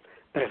there,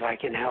 but if I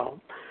can help,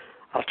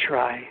 I'll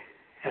try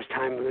as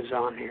time moves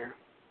on here.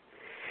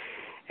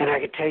 And I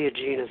can tell you,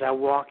 Gene, as I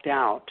walked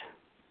out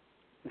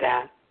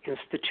that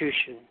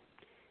institution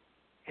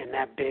and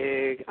that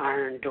big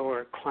iron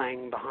door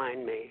clang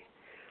behind me,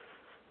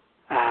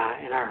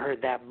 and I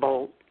heard that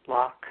bolt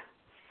lock,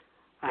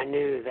 I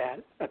knew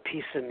that a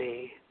piece of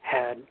me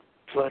had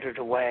floated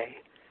away.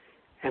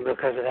 And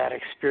because of that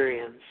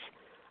experience,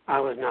 I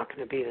was not going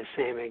to be the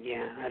same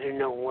again. I didn't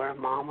know where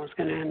Mom was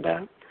going to end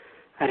up.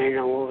 I didn't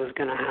know what was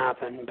going to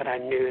happen, but I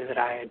knew that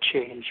I had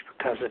changed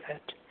because of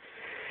it.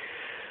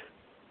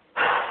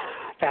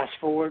 Fast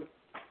forward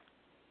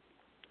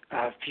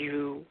a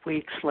few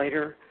weeks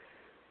later,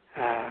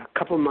 a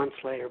couple of months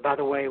later. By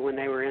the way, when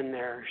they were in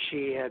there,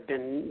 she had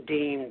been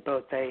deemed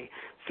both a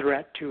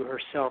threat to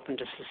herself and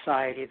to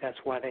society. That's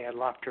why they had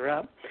locked her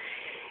up.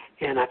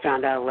 And I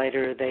found out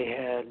later they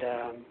had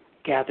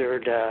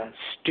gathered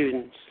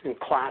students and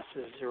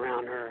classes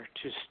around her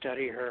to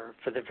study her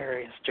for the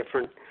various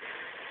different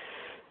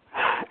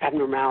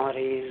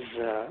abnormalities,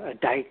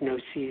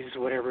 diagnoses,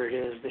 whatever it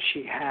is that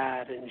she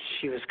had. And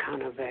she was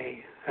kind of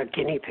a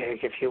guinea pig,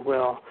 if you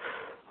will,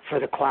 for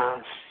the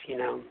class. You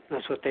know,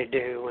 that's what they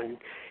do, and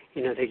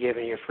you know, they're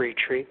giving you free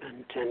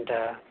treatment,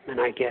 and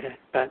I get it.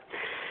 But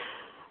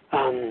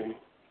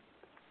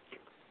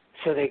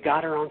so they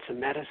got her on some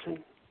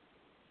medicine.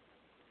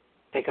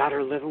 They got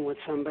her living with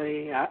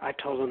somebody. I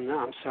told them, no,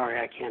 I'm sorry,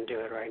 I can't do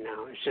it right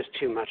now. It's just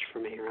too much for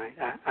me, right?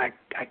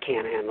 I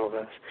can't handle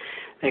this.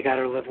 They got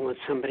her living with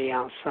somebody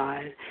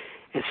outside,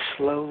 and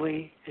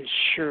slowly and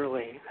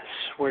surely,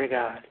 I swear to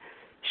God,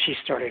 she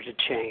started to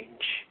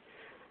change.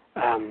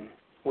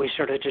 We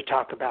started to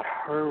talk about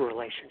her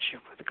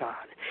relationship with God.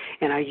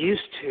 And I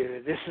used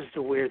to, this is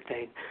the weird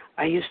thing,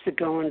 I used to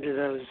go into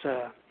those,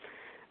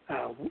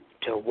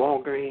 to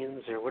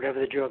Walgreens or whatever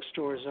the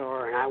drugstores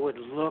are, and I would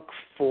look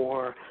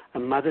for a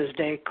Mother's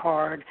Day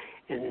card,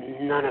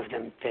 and none of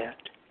them fit.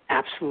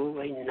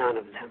 Absolutely none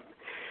of them.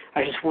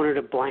 I just wanted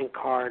a blank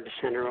card to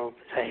send her over,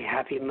 say,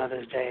 Happy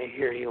Mother's Day,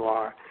 here you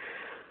are.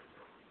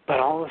 But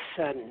all of a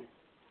sudden,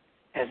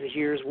 as the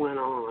years went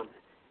on,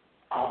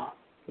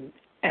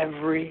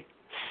 every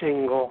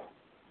single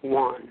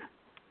one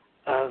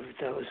of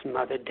those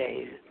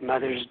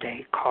Mother's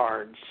Day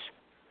cards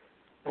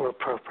were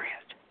appropriate.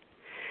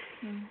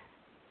 Mm.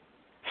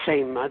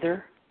 Same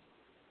mother,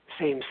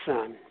 same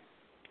son.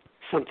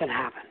 Something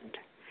happened.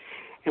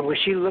 And when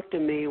she looked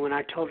at me, when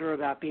I told her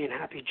about being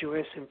happy,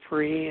 joyous, and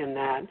free in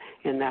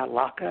that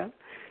lockup,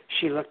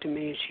 she looked at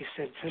me and she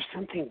said, there's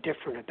something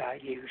different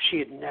about you. She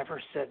had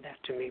never said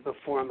that to me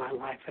before in my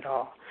life at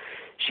all.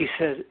 She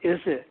said, is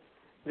it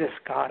this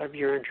God of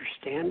your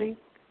understanding?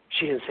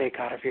 She didn't say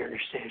God of your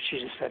understanding. She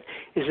just said,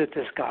 is it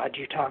this God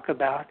you talk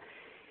about?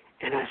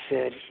 And I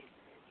said,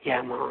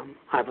 yeah, Mom,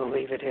 I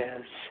believe it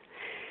is.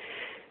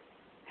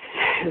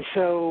 And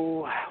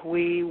so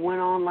we went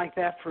on like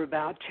that for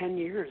about 10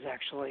 years,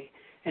 actually,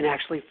 and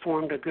actually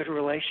formed a good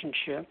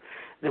relationship.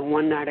 Then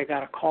one night I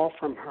got a call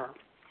from her,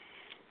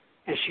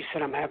 and she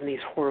said, I'm having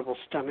these horrible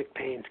stomach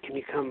pains. Can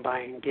you come by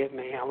and get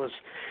me? I was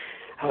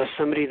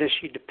somebody that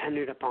she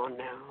depended upon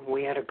now.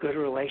 We had a good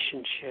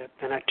relationship,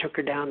 and I took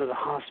her down to the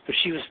hospital.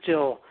 She was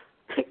still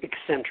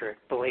eccentric,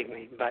 believe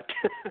me, but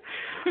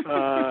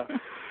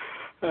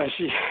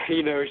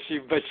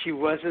she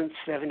wasn't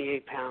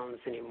 78 pounds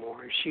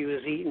anymore. She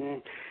was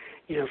eating,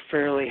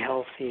 fairly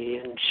healthy,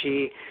 and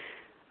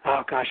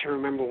I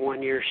remember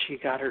one year she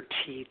got her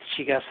teeth.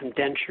 She got some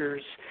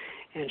dentures,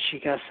 and she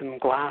got some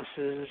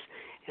glasses,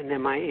 and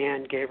then my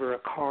aunt gave her a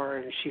car,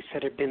 and she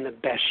said it had been the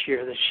best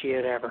year that she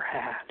had ever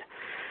had.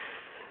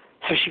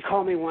 So she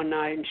called me one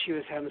night, and she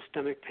was having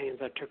stomach pains.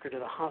 I took her to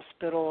the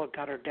hospital. I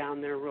got her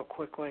down there real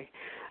quickly,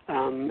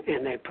 and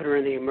they put her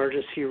in the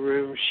emergency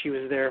room. She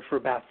was there for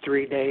about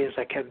 3 days.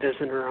 I kept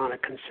visiting her on a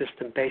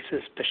consistent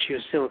basis, but she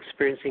was still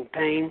experiencing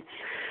pain.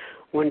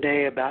 One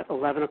day about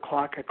 11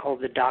 o'clock, I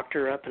called the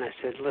doctor up, and I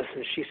said,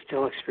 listen, she's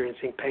still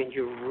experiencing pain.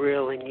 You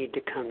really need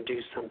to come do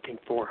something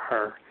for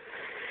her.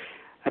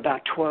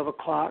 About 12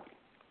 o'clock,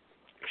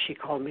 she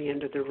called me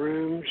into the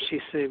room. She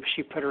said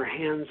she put her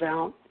hands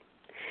out,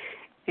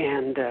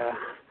 and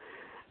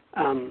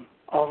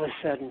all of a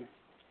sudden,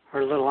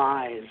 her little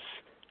eyes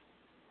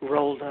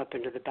rolled up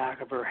into the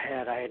back of her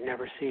head. I had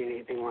never seen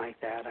anything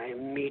like that. I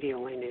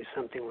immediately knew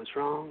something was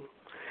wrong.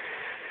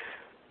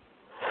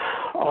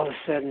 All of a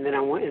sudden, then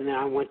I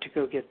went to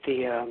go get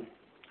the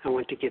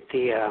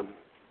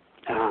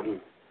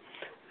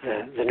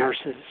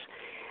nurses.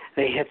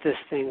 They hit this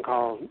thing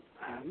called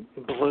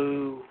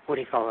blue, a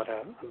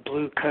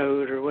blue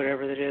code or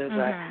whatever it is.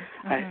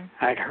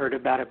 I'd heard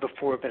about it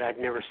before, but I'd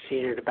never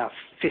seen it. About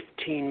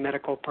 15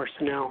 medical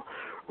personnel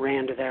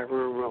ran to that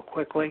room real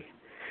quickly.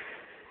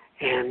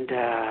 And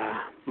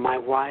my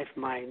wife,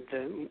 my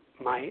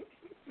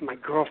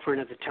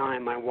girlfriend at the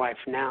time, my wife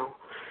now,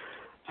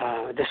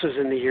 this was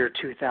in the year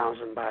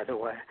 2000, by the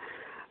way,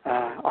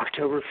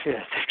 October 5th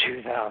of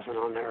 2000.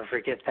 I'll never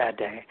forget that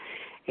day.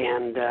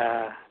 And,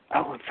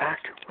 in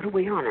fact, what are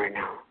we on right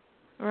now?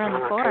 We're on the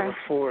 4th.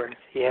 October 4th,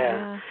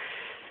 yeah.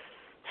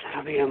 So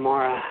that'll be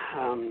tomorrow.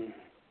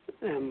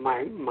 And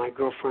my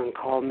girlfriend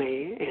called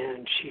me,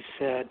 and she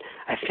said,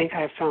 I think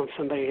I found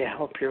somebody to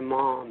help your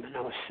mom. And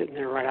I was sitting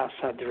there right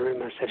outside the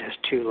room. I said, it's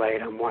too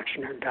late. I'm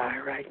watching her die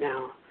right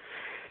now.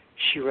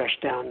 She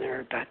rushed down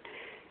there, but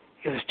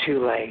it was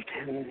too late.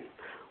 And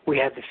we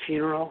had the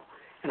funeral,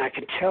 and I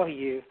can tell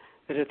you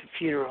that at the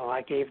funeral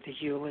I gave the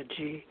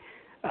eulogy.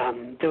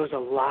 There was a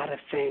lot of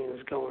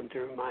things going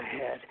through my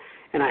head,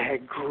 and I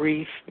had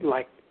grief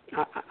like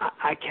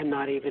I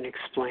cannot even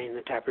explain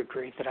the type of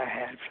grief that I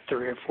had for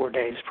 3 or 4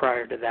 days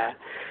prior to that.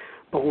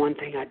 But one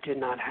thing I did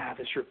not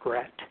have is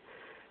regret.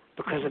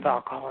 Because of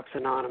Alcoholics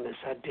Anonymous,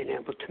 I'd been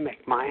able to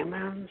make my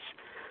amends.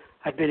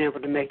 I'd been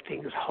able to make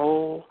things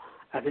whole.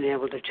 I've been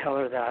able to tell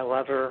her that I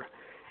love her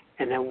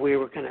and that we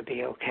were going to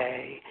be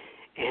okay.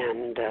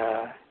 And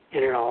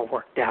it all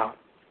worked out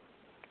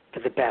for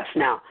the best.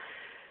 Now,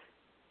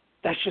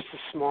 that's just a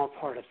small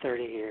part of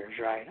 30 years,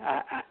 right?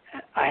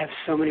 I have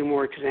so many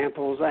more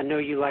examples. I know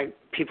you like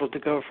people to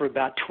go for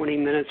about 20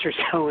 minutes or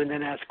so and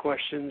then ask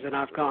questions, and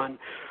I've gone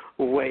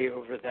way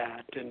over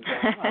that, and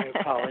I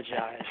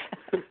apologize.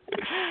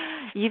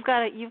 You've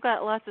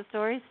got lots of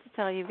stories to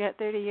tell. You've got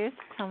 30 years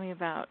to tell me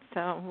about.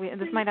 So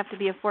this might have to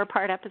be a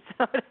 4-part episode.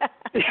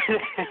 That's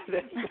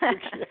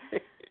okay.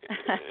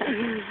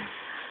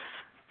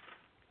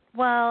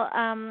 Well,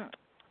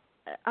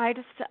 I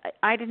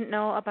didn't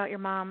know about your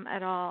mom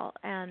at all,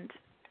 and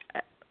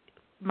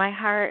my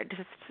heart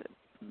just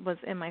was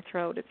in my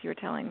throat as you were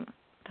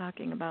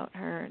talking about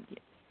her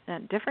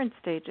at different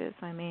stages.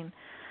 I mean,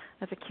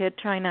 as a kid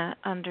trying to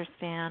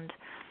understand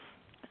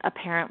a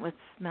parent with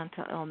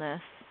mental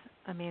illness,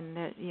 I mean,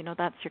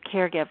 that's your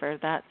caregiver,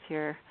 that's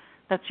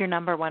your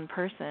number one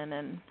person,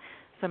 and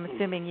so I'm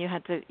assuming you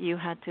had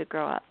to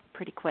grow up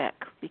pretty quick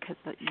because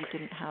you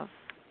didn't have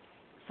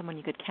someone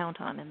you could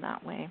count on in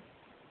that way.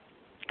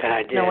 And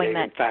I did.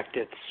 In fact,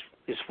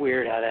 it's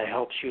weird how that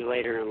helps you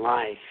later in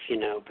life,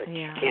 but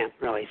you can't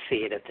really see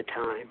it at the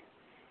time.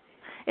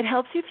 It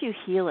helps you if you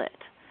heal it,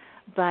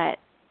 but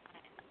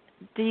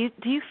do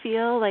you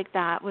feel like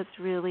that was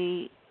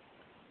really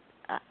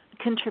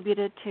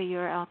contributed to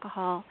your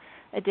alcohol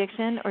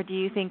addiction, or do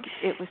you think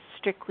it was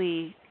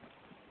strictly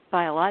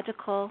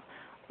biological,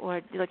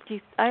 or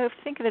I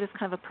think of it as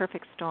kind of a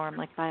perfect storm,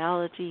 like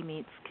biology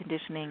meets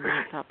conditioning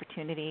meets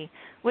opportunity.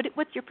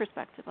 What's your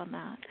perspective on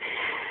that?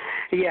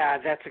 Yeah,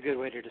 that's a good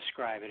way to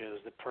describe it. It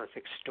was the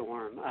perfect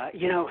storm.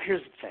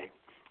 Here's the thing.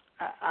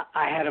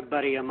 I had a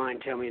buddy of mine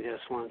tell me this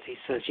once. He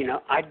says,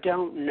 I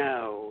don't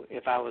know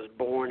if I was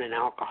born an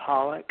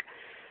alcoholic,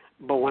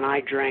 but when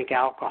I drank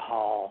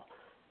alcohol,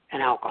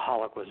 an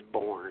alcoholic was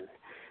born.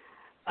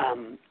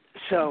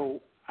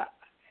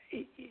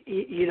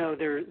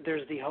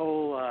 There's the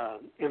whole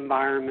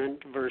environment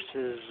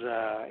versus,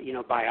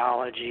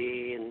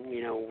 biology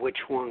and, which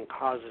one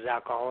causes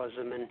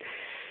alcoholism. And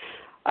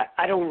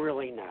I don't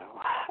really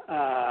know.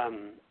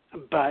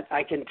 But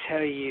I can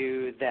tell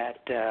you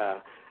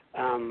that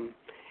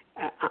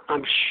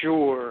I'm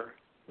sure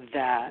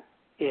that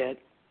it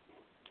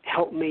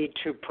helped me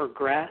to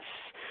progress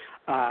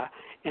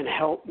and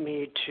helped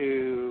me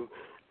to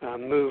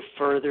move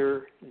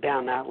further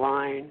down that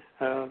line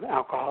of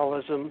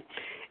alcoholism.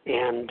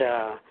 And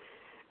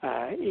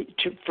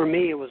for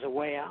me, it was a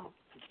way out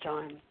at the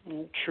time.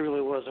 It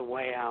truly was a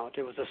way out.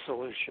 It was a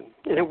solution.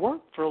 And it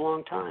worked for a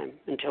long time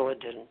until it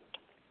didn't.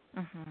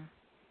 Mm-hmm.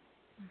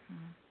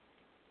 Mm-hmm.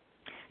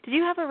 Did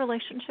you have a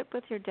relationship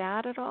with your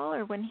dad at all,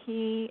 or when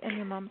he and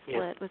your mom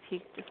split, was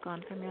he just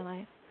gone from your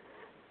life?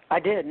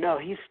 I did. No,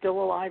 he's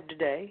still alive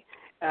today.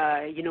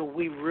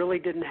 We really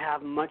didn't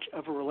have much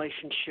of a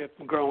relationship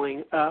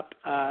growing up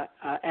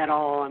at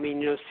all. I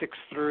mean, 6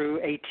 through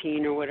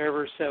 18 or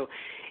whatever. So,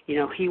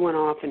 he went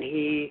off and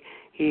he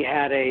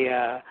had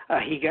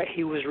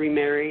he was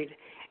remarried,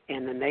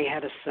 and then they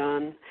had a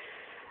son.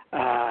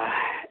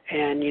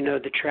 And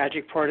the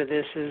tragic part of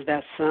this is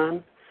that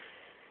son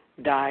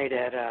died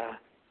at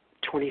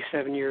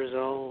 27 years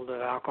old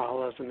of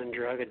alcoholism and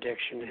drug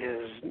addiction.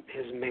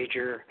 His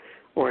major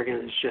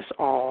organs just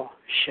all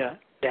shut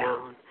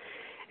down.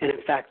 And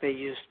in fact, they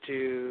used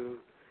to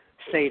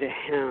say to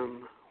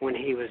him when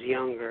he was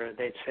younger,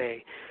 they'd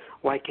say,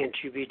 "Why can't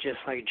you be just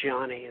like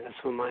Johnny?"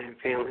 That's what my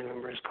family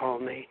members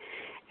called me.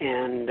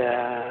 And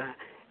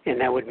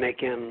that would make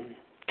him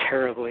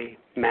terribly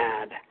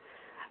mad.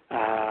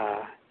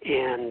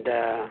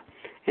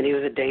 And he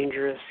was a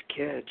dangerous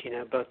kid,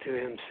 both to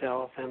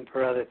himself and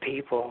for other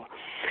people.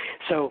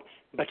 So,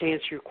 but to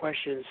answer your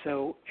question,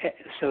 so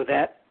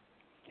that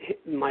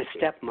my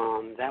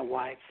stepmom, that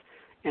wife,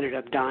 ended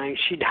up dying.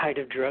 She died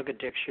of drug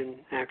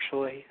addiction,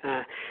 actually.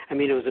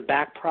 It was a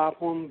back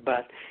problem,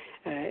 but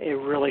it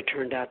really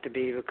turned out to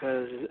be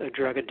because of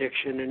drug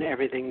addiction and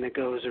everything that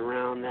goes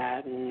around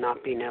that, and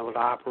not being able to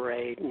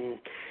operate. And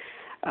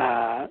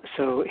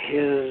so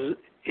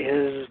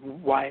his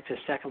wife, his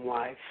second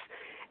wife,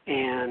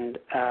 and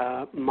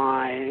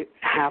my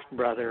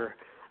half-brother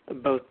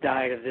both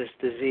died of this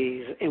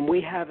disease. And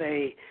we have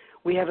a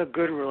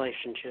good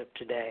relationship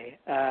today.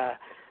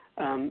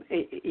 and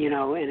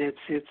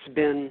it's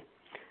been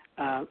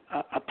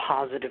a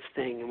positive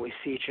thing, and we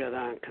see each other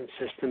on a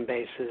consistent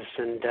basis.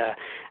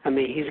 And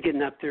he's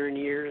getting up there in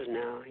years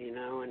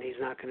now, and he's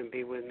not going to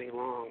be with me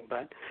long.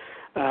 But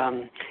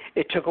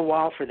it took a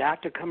while for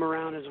that to come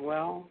around as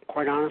well.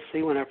 Quite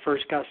honestly, when I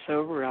first got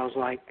sober, I was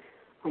like,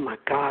 oh my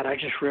God, I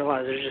just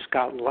realized I just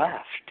got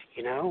left,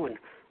 and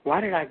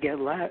why did I get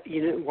left?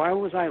 Why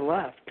was I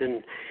left?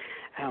 And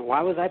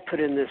why was I put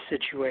in this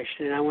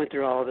situation? And I went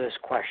through all those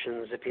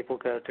questions that people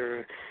go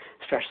through,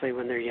 especially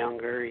when they're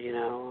younger,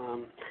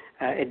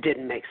 It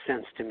didn't make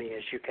sense to me,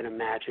 as you can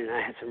imagine.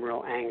 I had some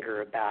real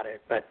anger about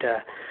it. But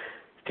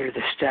through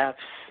the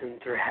steps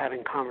and through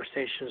having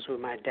conversations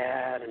with my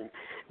dad and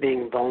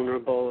being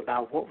vulnerable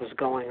about what was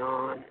going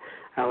on,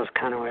 I was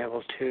kind of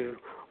able to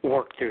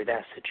work through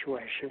that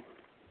situation.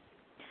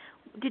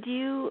 Did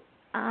you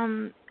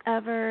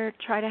ever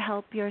try to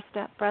help your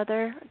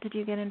stepbrother? Did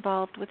you get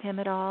involved with him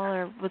at all,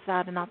 or was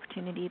that an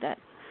opportunity that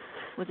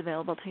was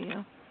available to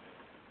you?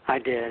 I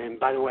did, and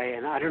by the way,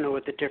 and I don't know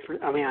what the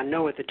difference. I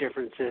know what the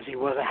difference is. He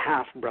was a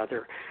half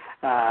brother,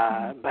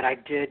 but I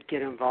did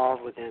get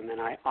involved with him, and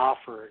I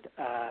offered.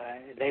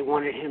 They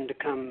wanted him to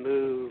come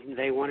move.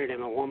 They wanted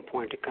him at one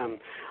point to come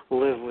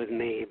live with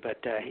me,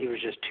 but he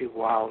was just too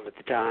wild at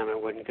the time. I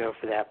wouldn't go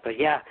for that. But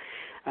yeah,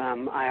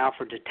 I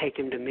offered to take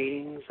him to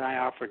meetings. I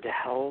offered to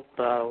help.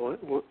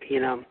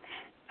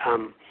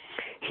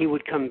 He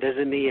would come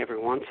visit me every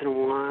once in a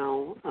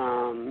while,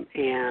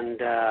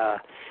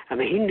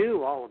 he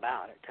knew all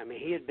about it.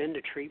 He had been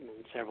to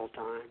treatment several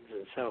times,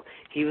 and so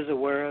he was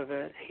aware of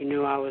it. He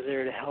knew I was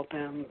there to help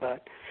him,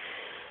 but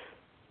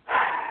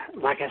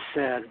like I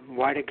said,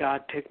 why did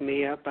God pick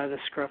me up by the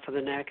scruff of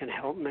the neck and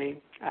help me,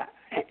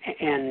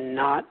 and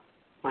not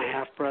my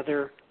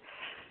half-brother?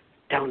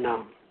 Don't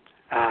know.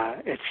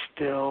 It's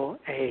still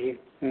a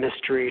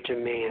mystery to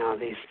me how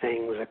these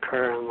things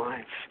occur in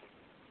life.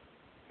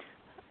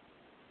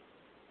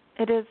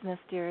 It is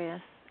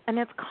mysterious, and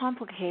it's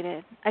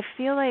complicated. I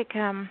feel like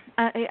I'm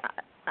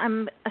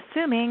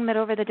assuming that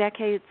over the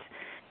decades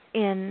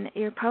in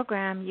your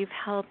program, you've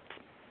helped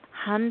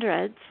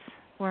hundreds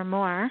or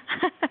more,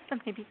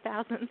 maybe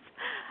thousands,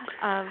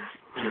 of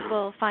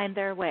people find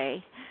their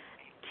way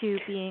to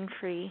being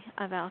free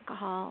of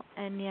alcohol,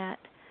 and yet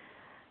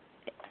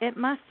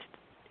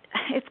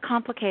it's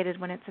complicated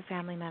when it's a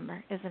family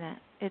member, isn't it?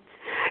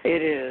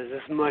 It is.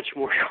 It's much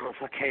more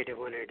complicated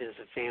when it is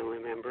a family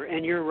member.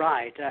 And you're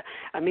right.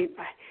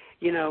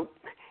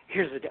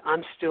 Here's the deal.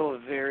 I'm still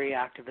very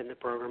active in the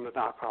program of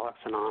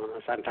Alcoholics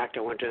Anonymous. In fact, I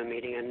went to a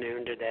meeting at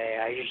noon today.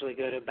 I usually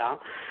go to about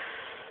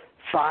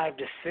 5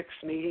 to 6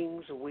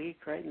 meetings a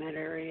week right in that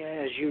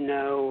area. As you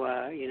know,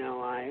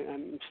 I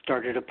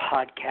started a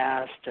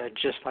podcast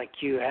just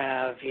like you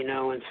have,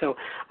 and so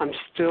I'm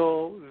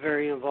still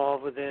very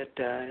involved with it.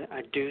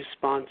 I do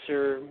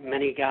sponsor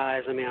many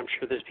guys. I'm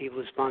sure there's people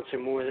who sponsor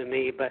more than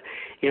me, but,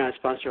 I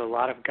sponsor a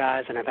lot of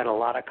guys, and I've had a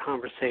lot of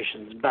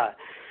conversations. But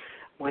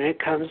when it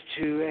comes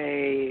to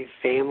a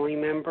family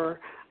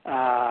member,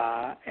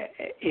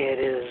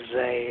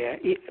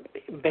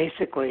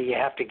 basically you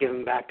have to give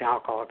them back to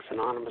Alcoholics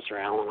Anonymous or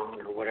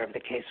Al-Anon or whatever the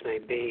case may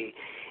be,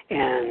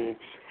 and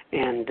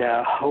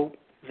hope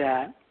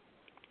that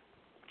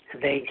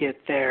they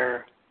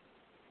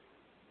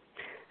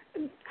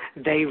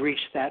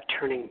reach that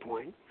turning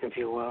point, if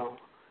you will,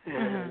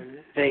 and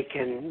they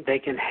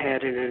can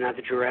head in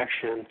another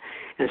direction,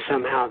 and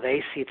somehow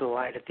they see the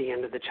light at the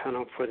end of the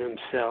tunnel for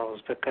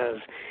themselves,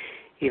 because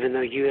even though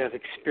you have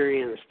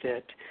experienced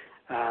it,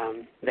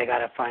 they got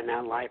to find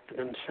that light for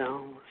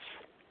themselves.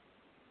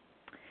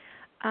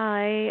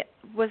 I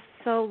was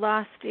so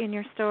lost in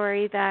your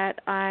story that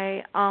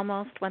I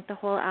almost went the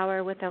whole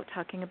hour without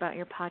talking about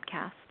your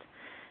podcast.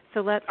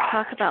 So let's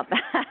talk about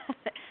that.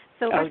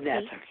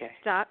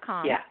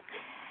 SoberPeace.com. Yeah.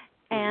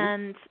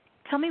 And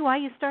tell me why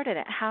you started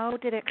it. How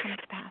did it come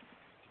to pass?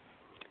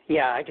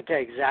 Yeah, I can tell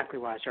you exactly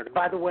why I started.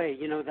 By the way,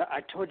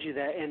 I told you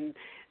that, and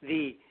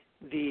the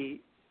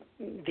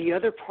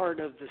other part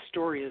of the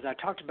story is I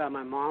talked about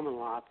my mom a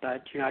lot,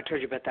 but, I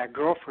told you about that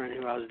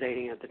girlfriend who I was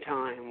dating at the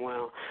time.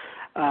 Well,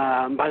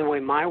 by the way,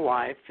 my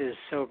wife is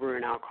sober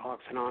in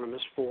Alcoholics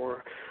Anonymous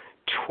for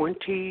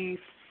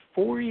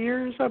 24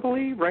 years, I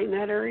believe, right in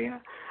that area.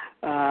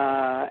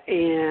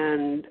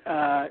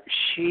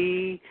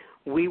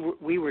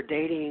 We were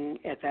dating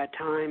at that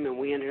time, and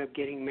we ended up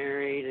getting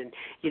married. And,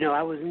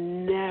 I was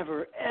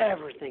never,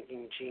 ever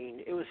thinking,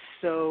 Gene, it was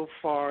so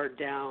far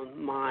down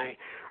my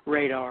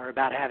radar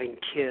about having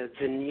kids.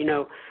 And,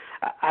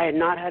 I had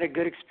not had a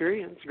good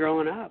experience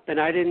growing up. And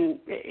I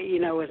didn't,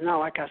 it's not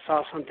like I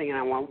saw something and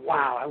I went,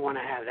 wow, I want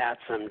to have that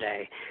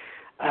someday.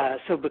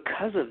 So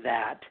because of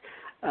that,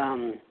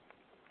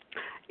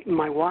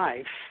 my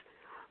wife,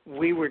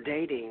 we were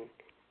dating,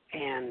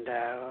 and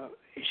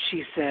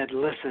she said,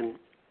 listen,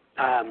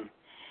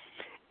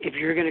 if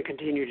you're going to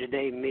continue to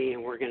date me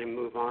and we're going to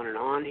move on and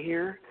on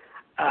here,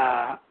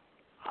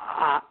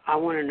 I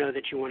want to know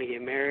that you want to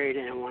get married,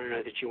 and I want to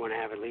know that you want to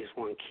have at least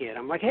one kid.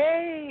 I'm like,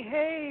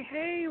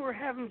 hey, we're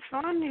having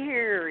fun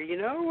here, you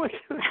know?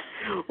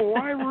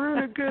 Why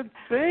ruin a good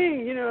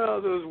thing? You know how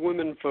those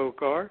women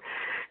folk are.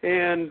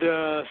 And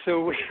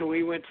so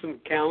we went some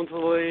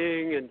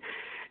counseling, and,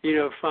 you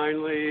know,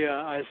 finally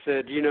I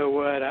said, you know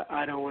what,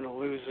 I don't want to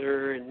lose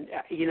her, and,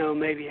 you know,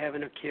 maybe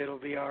having a kid will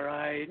be all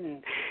right.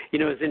 And, you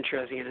know, it's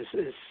interesting. And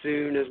as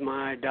soon as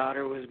my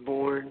daughter was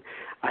born,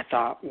 I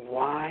thought,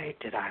 why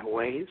did I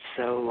wait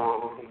so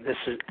long? This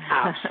is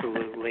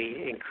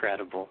absolutely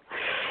incredible.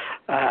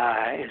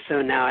 And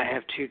so now I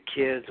have two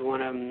kids.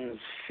 One of them's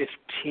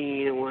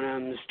 15 and one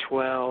of them's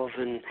 12,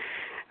 and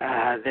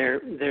they're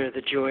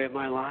the joy of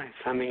my life.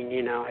 I mean,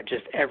 you know,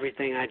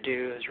 everything I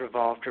do is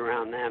revolved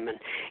around them. And,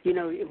 you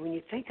know, when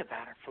you think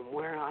about it, from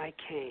where I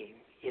came,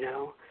 you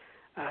know,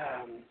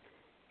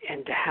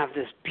 and to have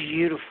this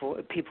beautiful,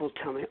 people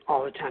tell me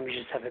all the time, you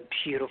just have a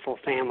beautiful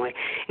family.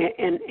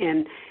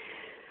 And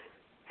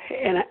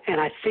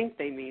I think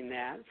they mean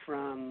that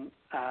from,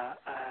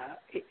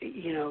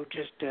 you know,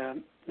 just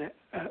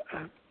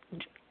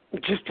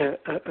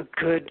a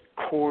good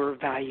core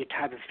value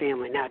type of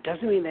family. Now, it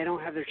doesn't mean they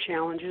don't have their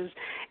challenges,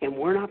 and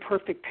we're not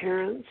perfect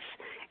parents,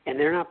 and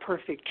they're not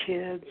perfect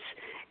kids,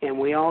 and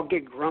we all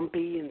get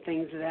grumpy and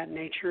things of that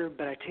nature,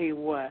 but I tell you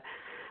what,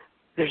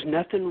 there's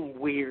nothing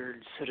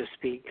weird, so to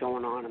speak,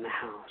 going on in the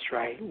house,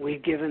 right?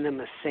 We've given them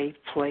a safe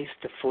place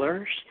to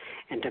flourish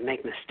and to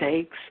make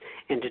mistakes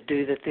and to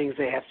do the things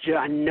they have to do.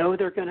 I know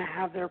they're going to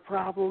have their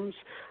problems.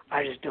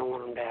 I just don't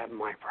want them to have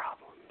my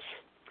problems.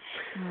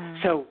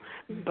 So,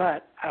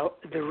 but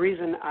the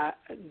reason I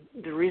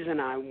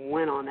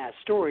went on that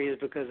story is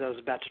because I was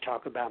about to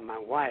talk about my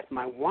wife.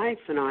 My wife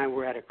and I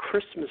were at a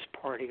Christmas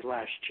party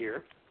last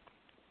year,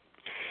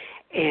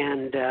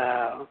 and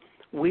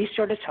we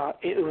started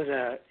talking. It was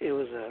a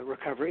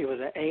recovery. It was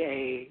an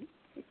AA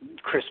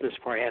Christmas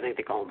party. I think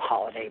they call them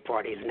holiday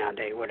parties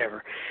nowadays,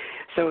 whatever.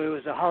 So it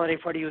was a holiday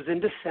party. It was in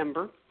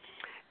December,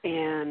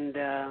 and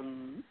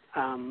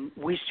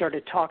we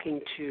started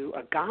talking to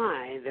a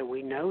guy that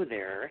we know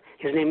there.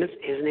 His name is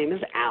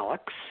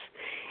Alex,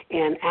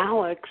 and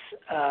Alex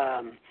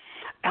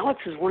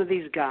is one of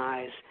these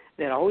guys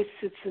that always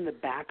sits in the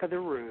back of the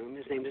room.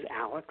 His name is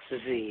Alex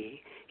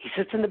Z. He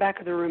sits in the back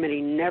of the room, and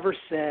he never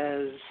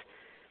says.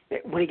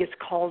 When he gets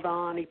called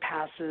on, he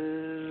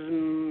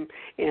passes,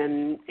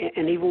 and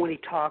even when he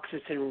talks,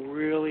 it's in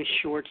really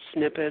short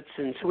snippets.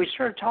 And so we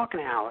started talking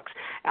to Alex.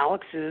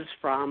 Alex is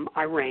from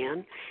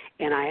Iran,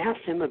 and I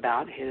asked him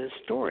about his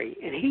story.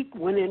 And he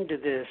went into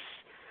this,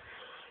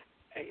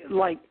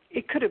 like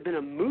it could have been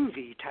a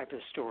movie type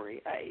of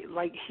story.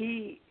 Like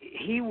he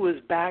was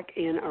back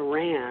in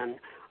Iran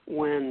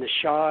when the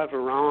Shah of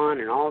Iran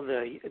and all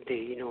the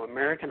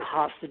American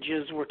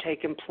hostages were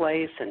taking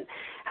place, and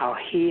how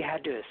he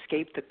had to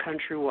escape the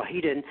country. Well, he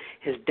didn't.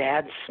 His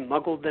dad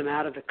smuggled them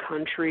out of the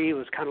country. It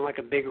was kind of like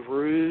a big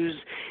ruse,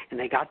 and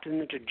they got them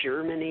into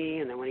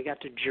Germany. And then when he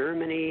got to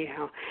Germany,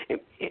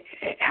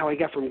 how he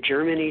got from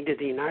Germany to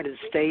the United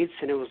States,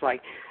 and it was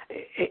like,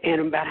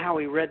 and about how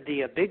he read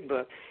the Big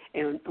Book,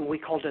 and we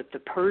called it the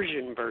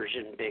Persian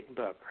version Big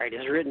Book. Right?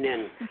 It's written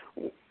in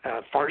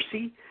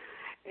Farsi.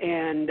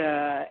 And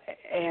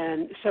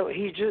so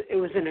it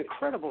was an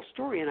incredible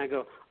story, and I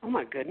go, oh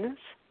my goodness,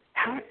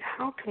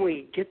 how can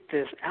we get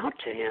this out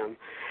to him,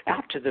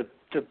 out to the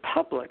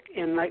public?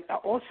 And like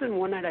all of a sudden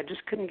one night I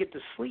just couldn't get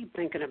to sleep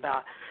thinking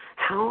about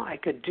how I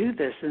could do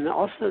this, and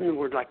all of a sudden the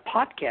word like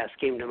podcast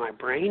came to my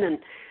brain,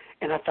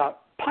 and I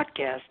thought,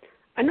 podcast?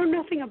 I know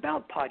nothing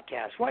about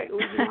podcasts. Why?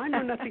 I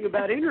know nothing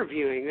about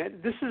interviewing.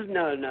 This is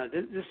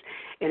this,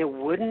 and it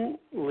wouldn't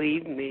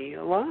leave me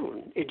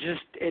alone. It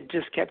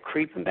just kept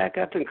creeping back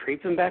up.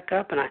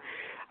 And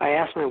I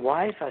asked my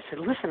wife. I said,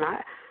 "Listen,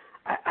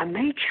 I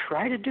may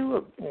try to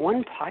do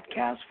one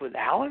podcast with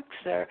Alex.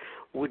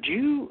 Would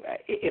you?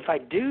 If I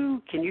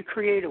do, can you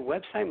create a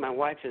website?" My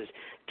wife is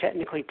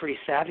technically pretty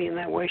savvy in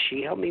that way.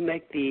 She helped me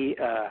make the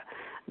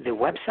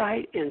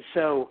website, and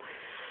so.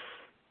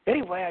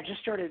 Anyway, I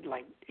just started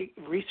like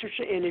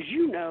researching, and as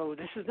you know,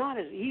 this is not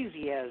as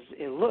easy as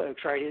it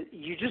looks, right?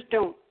 You just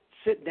don't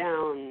sit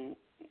down.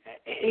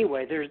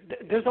 Anyway,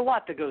 there's a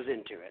lot that goes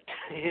into it,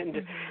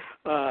 and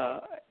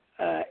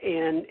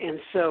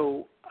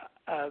so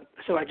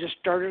I just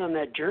started on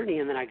that journey,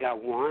 and then I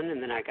got one,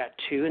 and then I got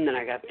two, and then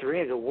I got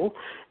three. I go, well,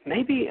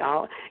 maybe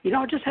I'll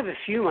just have a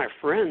few of my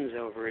friends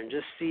over and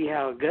just see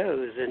how it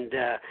goes. And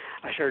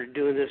I started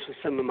doing this with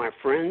some of my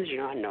friends. You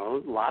know, I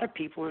know a lot of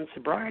people in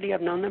sobriety.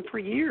 I've known them for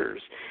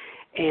years,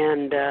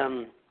 and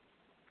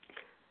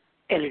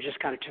it just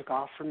kind of took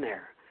off from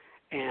there.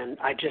 And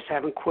I just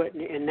haven't quit.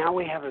 And now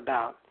we have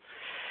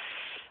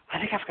I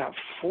think I've got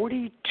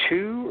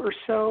 42 or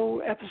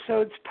so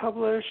episodes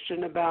published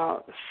and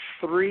about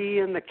 3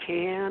 in the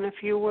can,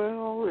 if you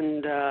will.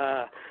 And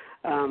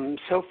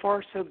so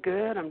far, so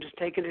good. I'm just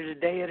taking it a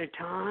day at a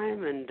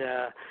time. And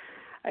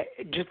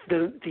just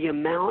the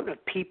amount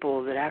of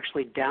people that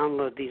actually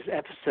download these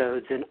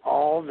episodes in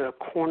all the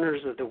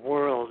corners of the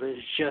world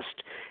is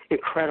just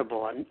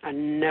incredible. I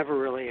never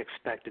really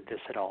expected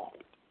this at all.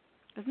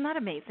 Isn't that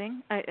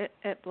amazing?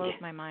 It blows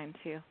my mind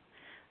too.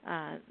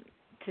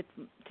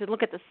 To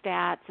look at the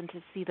stats and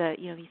to see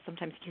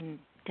sometimes you can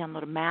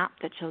download a map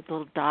that shows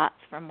little dots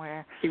from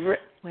where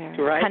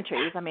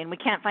countries. I mean, we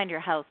can't find your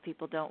house,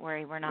 people. Don't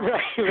worry, we're not.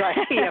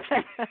 Right. Yep.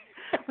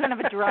 We don't have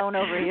a drone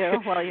over you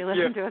while you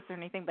listen to us or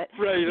anything, but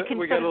you can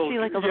sort of see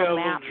like a little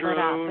map lit up.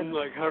 Drone,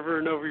 like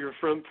hovering over your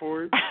front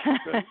porch.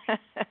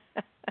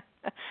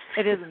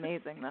 It is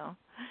amazing, though.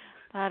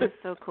 That is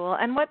so cool.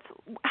 And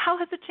how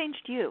has it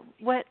changed you?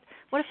 What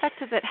effect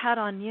has it had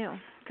on you?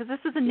 Because this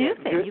is a new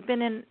thing. You've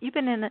been in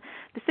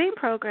the same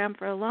program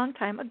for a long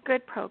time, a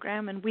good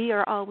program, and we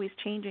are always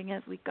changing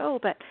as we go.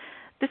 But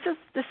this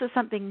is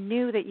something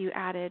new that you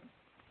added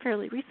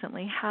fairly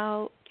recently.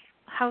 How's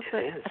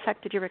it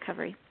affected your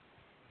recovery?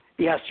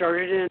 Yeah, I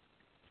started in. It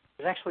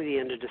was actually the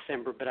end of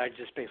December, but I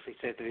just basically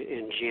said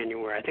in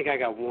January. I think I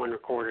got one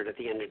recorded at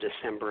the end of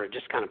December,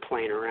 just kind of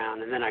playing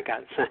around, and then I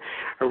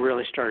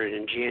really started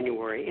in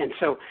January. And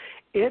so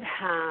it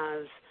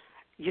has,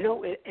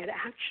 it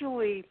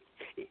actually,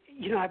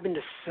 I've been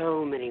to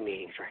so many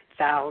meetings, right?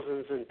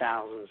 Thousands and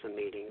thousands of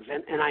meetings,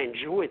 and I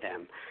enjoy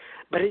them.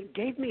 But it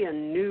gave me a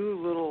new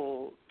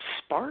little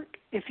spark,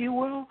 if you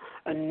will,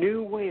 a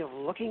new way of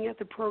looking at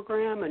the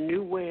program, a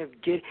new way of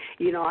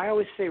I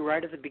always say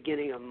right at the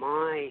beginning of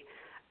my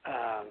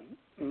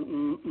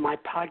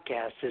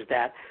podcast is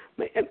that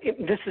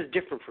this is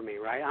different for me,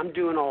 right? I'm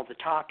doing all the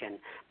talking,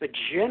 but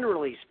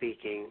generally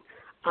speaking,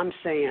 I'm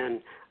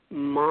saying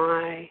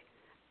my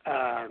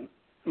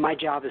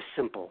job is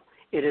simple.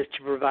 It is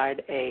to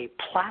provide a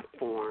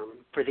platform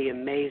for the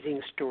amazing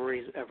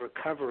stories of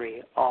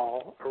recovery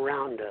all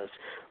around us,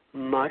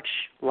 much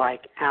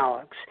like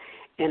Alex.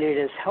 And it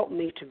has helped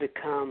me to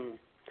become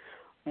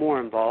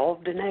more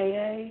involved in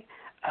AA.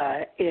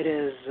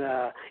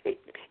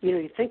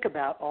 You think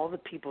about all the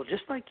people,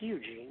 just like you,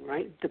 Gene,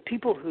 right? The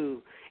people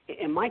who,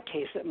 in my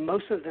case,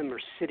 most of them are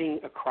sitting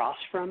across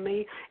from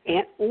me,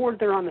 or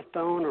they're on the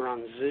phone or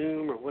on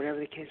Zoom or whatever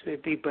the case may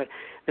be. But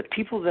the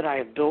people that I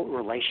have built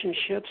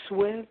relationships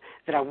with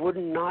that I would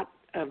not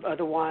have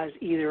otherwise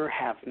either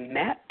have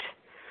met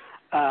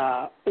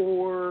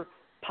or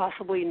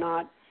possibly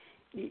not.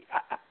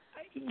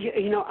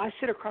 I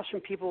sit across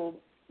from people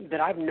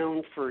that I've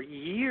known for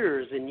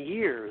years and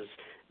years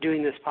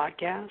doing this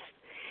podcast,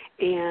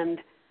 and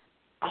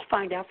I'll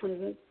find out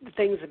from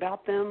things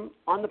about them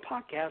on the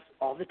podcast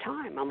all the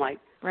time. I'm like,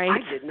 right. I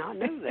did not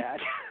know that.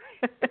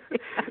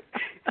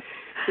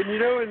 And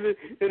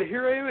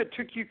here I am. It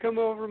took you come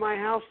over to my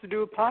house to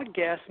do a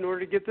podcast in order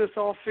to get this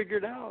all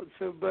figured out.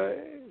 So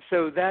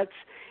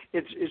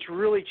it's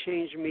really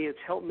changed me. It's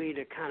helped me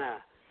to kind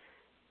of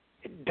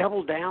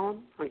double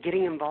down on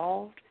getting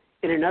involved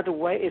in another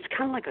way. It's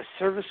kind of like a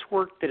service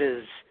work that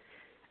is,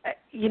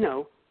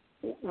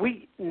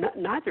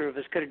 neither of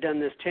us could have done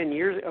this 10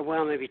 years,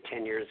 well, maybe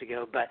 10 years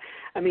ago, but,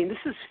 I mean, this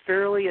is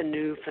fairly a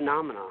new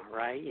phenomenon,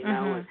 right?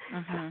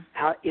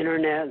 How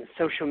internet and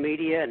social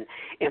media,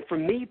 and for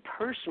me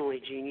personally,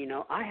 Gene,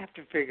 I have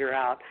to figure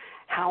out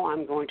how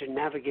I'm going to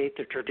navigate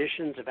the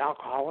traditions of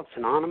Alcoholics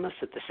Anonymous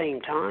at the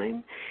same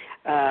time,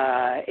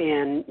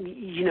 and,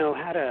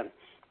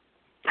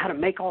 how to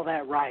make all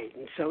that right.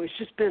 And so it's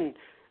just been,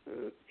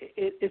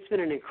 it's been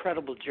an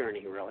incredible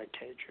journey, really, to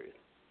tell you the truth.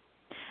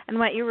 And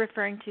what you're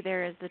referring to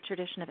there is the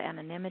tradition of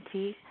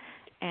anonymity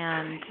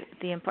and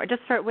the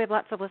importance. We have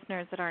lots of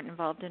listeners that aren't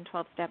involved in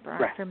 12-step or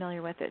aren't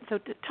familiar with it. So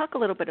talk a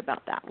little bit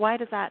about that. Why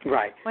does that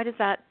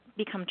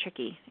become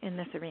tricky in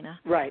this arena?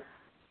 Right.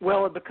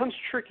 Well, it becomes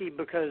tricky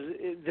because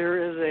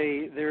there's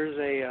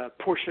a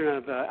portion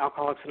of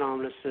Alcoholics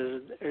Anonymous.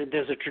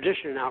 There's a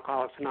tradition in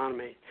Alcoholics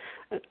Anonymous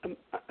that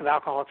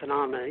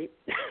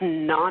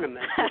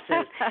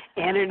says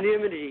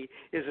anonymity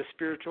is a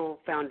spiritual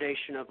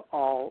foundation of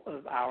all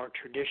of our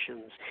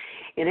traditions.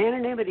 In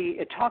anonymity,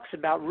 it talks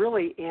about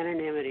really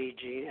anonymity,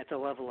 Gene, at the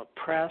level of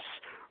press,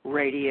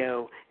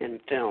 radio, and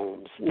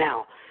films.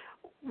 Now,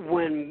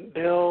 when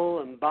Bill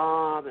and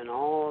Bob and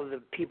all of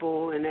the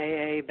people in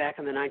AA back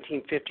in the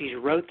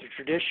 1950s wrote the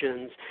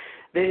traditions,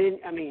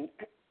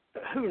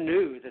 who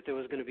knew that there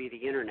was going to be the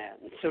internet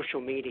and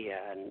social media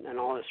and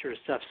all this sort of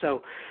stuff?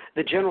 So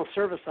the general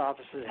service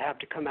offices have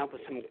to come up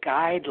with some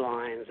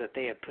guidelines that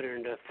they have put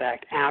into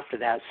effect after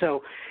that.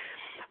 So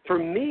for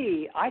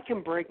me, I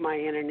can break my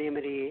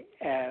anonymity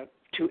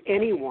to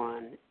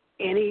anyone,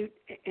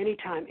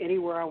 anytime,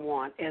 anywhere I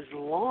want, as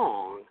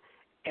long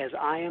as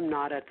I am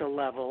not at the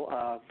level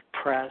of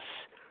press,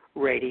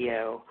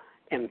 radio,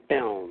 and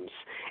films,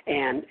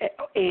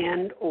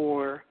 and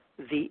or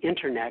the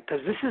internet,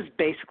 because this is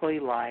basically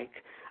like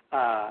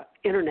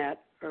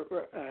internet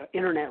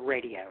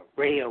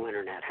radio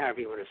internet, however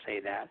you want to say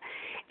that.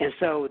 And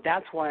so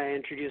that's why I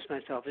introduce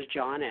myself as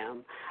John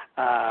M.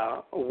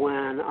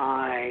 When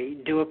I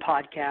do a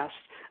podcast,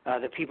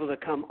 the people that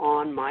come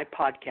on my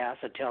podcast,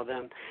 I tell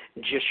them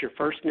just your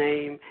first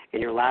name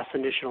and your last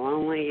initial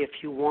only if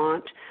you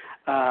want.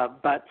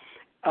 But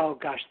Oh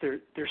gosh,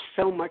 there's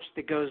so much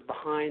that goes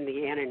behind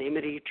the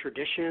anonymity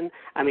tradition.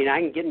 I mean, I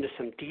can get into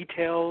some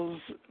details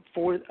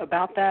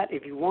about that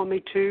if you want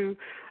me to.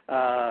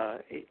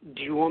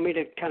 Do you want me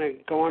to kind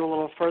of go on a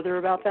little further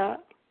about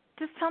that?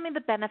 Just tell me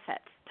the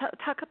benefits.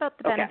 Talk about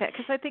the benefit,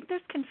 because I think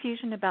there's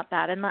confusion about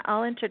that, and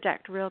I'll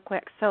interject real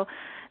quick. So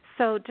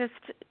just,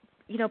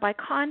 by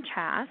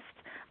contrast,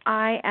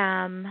 I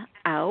am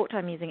out,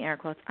 I'm using air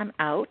quotes, I'm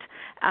out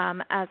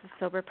as a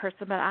sober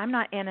person, but I'm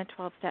not in a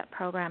 12-step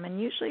program.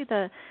 And usually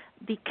the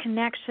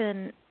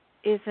connection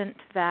isn't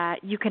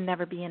that you can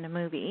never be in a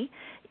movie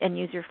and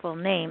use your full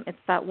name. It's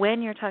that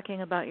when you're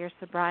talking about your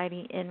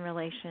sobriety in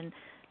relation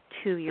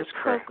to your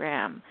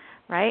program,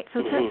 right? So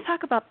let's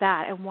talk about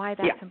that and why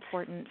that's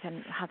important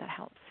and how that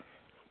helps.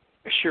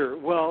 Sure.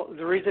 Well,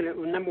 the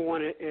reason, number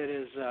one, it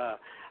is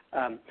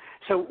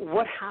so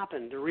what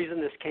happened, the reason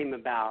this came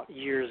about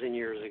years and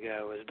years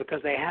ago is because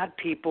they had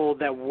people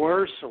that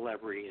were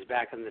celebrities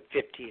back in the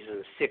 50s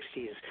and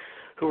 60s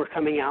who were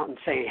coming out and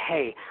saying,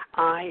 hey,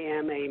 I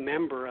am a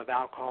member of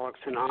Alcoholics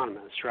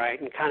Anonymous, right,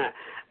 and kind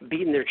of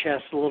beating their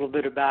chest a little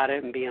bit about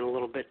it and being a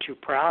little bit too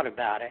proud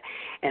about it.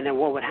 And then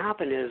what would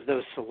happen is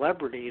those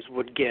celebrities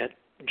would get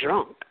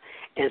drunk.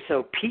 And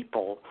so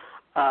people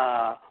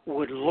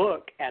would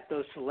look at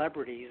those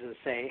celebrities and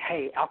say,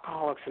 hey,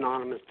 Alcoholics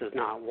Anonymous does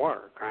not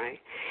work, right?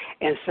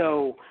 And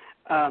so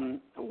so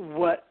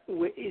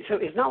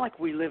it's not like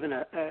we live in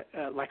a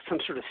like some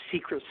sort of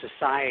secret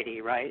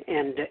society, right?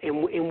 And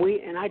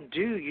I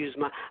use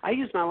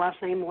my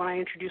last name when I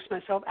introduce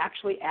myself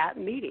actually at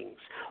meetings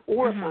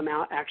or if I'm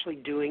out actually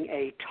doing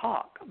a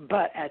talk.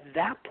 But at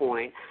that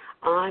point,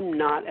 I'm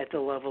not at the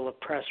level of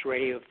press,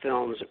 radio,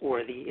 films,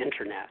 or the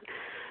internet.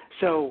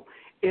 So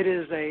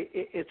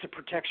it's a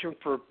protection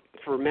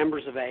for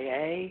members of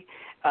AA,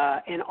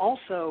 and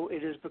also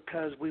it is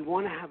because we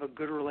want to have a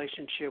good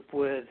relationship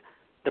with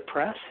the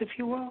press, if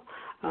you will.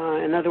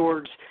 In other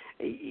words,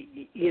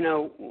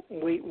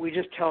 we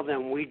just tell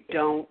them we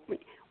don't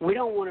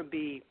want to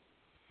be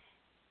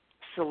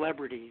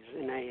celebrities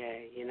in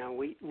AA.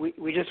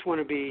 We just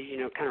want to be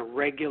kind of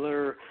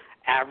regular,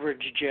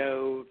 average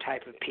Joe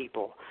type of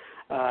people.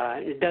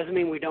 It doesn't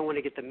mean we don't want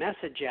to get the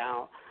message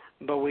out,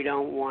 but we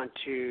don't want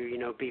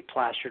to, be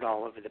plastered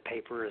all over the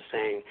paper as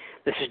saying,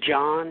 this is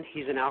John,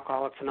 he's an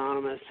Alcoholics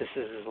Anonymous, this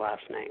is his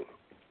last name.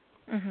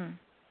 Mm-hmm.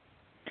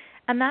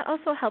 And that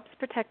also helps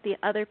protect the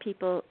other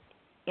people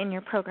in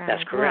your program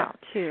as well,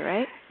 too,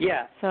 right?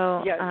 Yeah.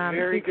 So,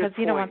 very good because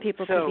you don't want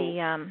people to be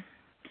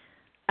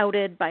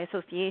outed by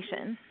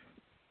association.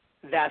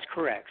 That's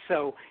correct.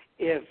 So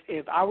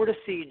if I were to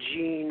see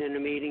Gene in a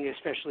meeting,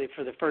 especially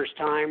for the first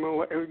time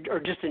or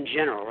just in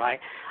general, right,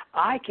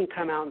 I can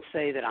come out and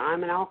say that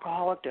I'm an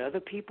alcoholic to other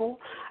people,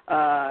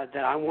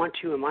 that I want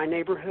to in my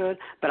neighborhood,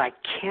 but I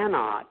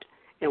cannot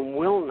and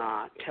will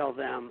not tell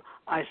them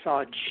I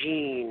saw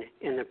Gene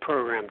in the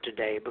program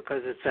today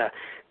because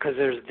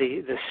there's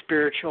the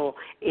spiritual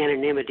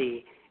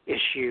anonymity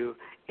issue,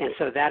 and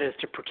so that is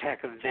to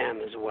protect them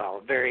as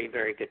well. Very,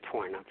 very good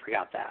point. I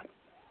forgot that.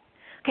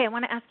 Okay, I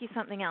want to ask you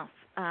something else.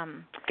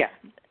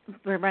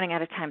 We're running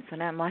out of time, so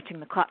now I'm watching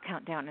the clock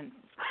count down and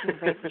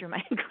race through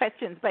my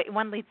questions, but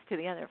one leads to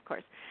the other, of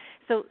course.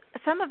 So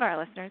some of our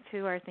listeners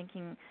who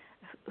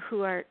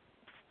are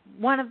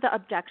one of the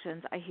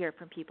objections I hear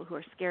from people who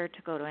are scared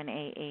to go to an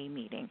AA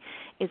meeting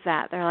is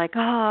that they're like,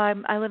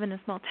 I live in a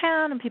small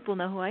town and people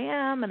know who I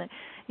am, and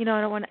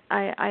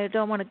I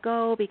don't want to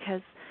go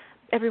because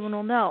everyone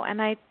will know.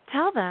 And I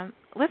tell them,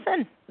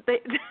 listen,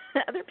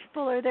 other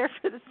people are there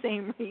for the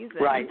same reason.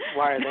 Right.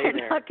 Why are they there?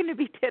 They're not going to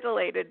be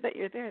titillated that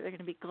you're there. They're going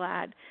to be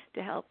glad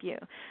to help you.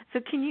 So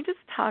can you just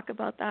talk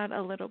about that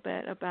a little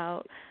bit,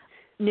 about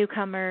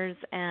newcomers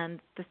and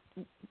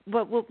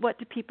what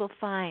do people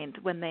find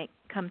when they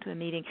come to a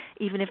meeting,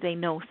 even if they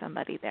know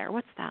somebody there?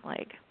 What's that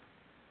like?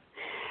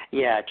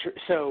 Yeah,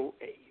 so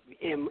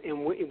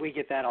and we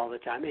get that all the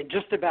time. And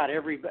just about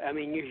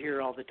you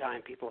hear all the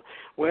time people,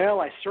 well,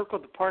 I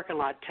circled the parking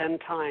lot 10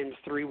 times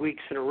 3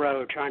 weeks in a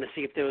row trying to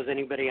see if there was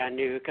anybody I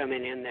knew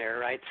coming in there,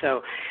 right?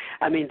 So,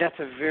 that's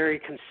a very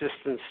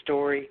consistent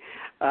story.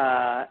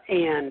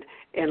 And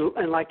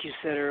like you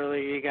said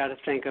earlier, you got to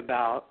think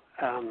about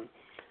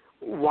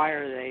why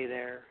are they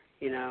there?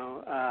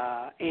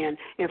 And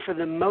for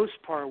the most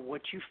part,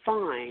 what you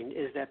find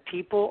is that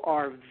people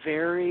are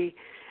very,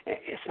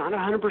 it's not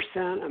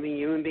 100%,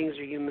 human beings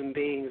are human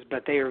beings,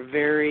 but they are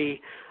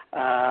very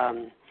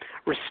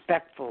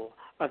respectful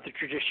of the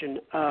tradition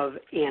of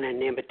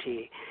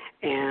anonymity.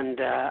 And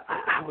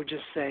I would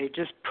just say,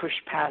 just push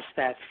past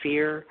that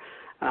fear.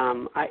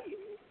 I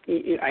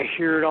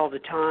hear it all the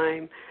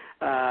time,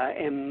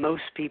 and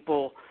most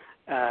people,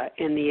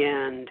 in the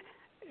end,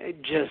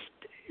 just,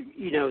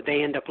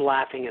 they end up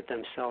laughing at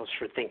themselves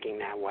for thinking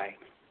that way.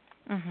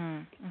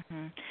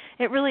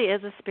 It really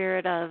is a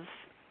spirit of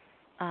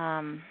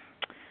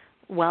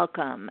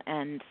welcome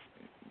and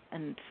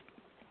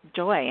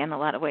joy in a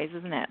lot of ways,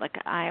 isn't it? Like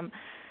I'm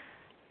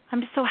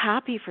just so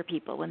happy for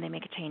people when they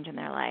make a change in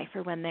their life,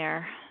 or when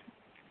they're,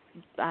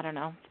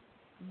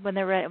 when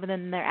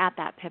they're at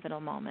that pivotal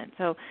moment.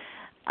 So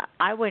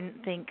I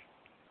wouldn't think,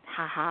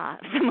 haha,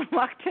 if someone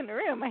walked in the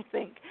room, I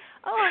think,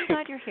 oh, I'm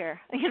glad you're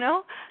here.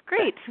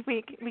 Great,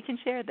 we can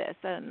share this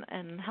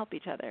and help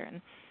each other.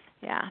 And,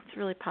 yeah, it's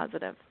really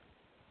positive.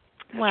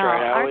 That's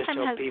right. I always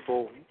tell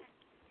people,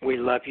 we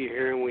love you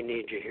here and we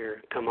need you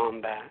here. Come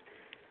on back.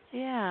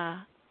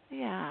 Yeah,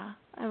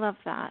 I love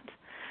that.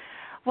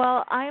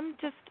 Well, I'm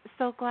just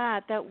so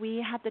glad that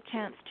we had the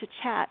chance to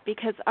chat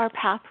because our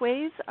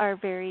pathways are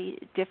very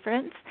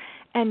different,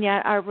 and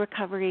yet our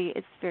recovery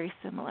is very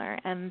similar.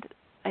 And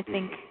I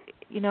think,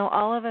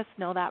 all of us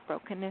know that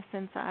brokenness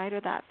inside, or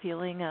that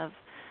feeling of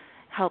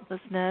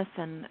helplessness,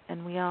 and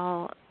we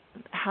all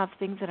have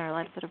things in our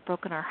lives that have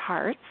broken our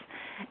hearts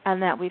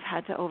and that we've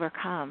had to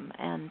overcome.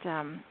 And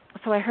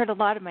so I heard a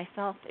lot of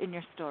myself in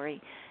your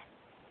story.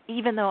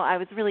 Even though I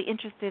was really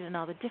interested in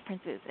all the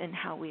differences in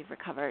how we've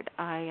recovered,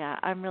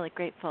 I'm really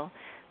grateful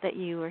that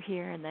you were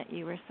here and that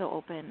you were so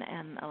open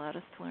and allowed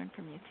us to learn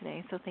from you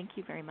today. So thank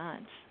you very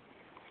much.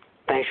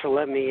 Thanks for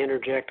letting me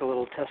interject a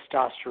little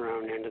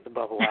testosterone into the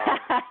Bubble Hour.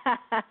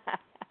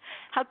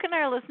 How can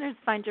our listeners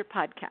find your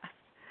podcast?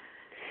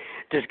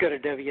 Just go to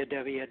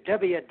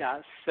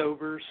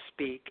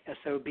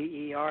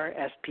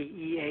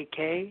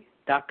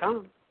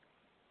www.soberspeak.com.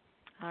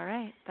 All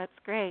right, that's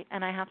great.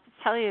 And I have to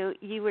tell you,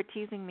 you were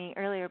teasing me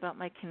earlier about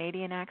my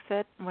Canadian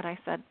accent. When I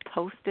said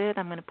posted,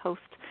 I'm going to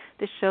post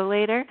the show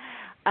later.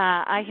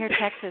 I hear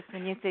Texas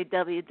when you say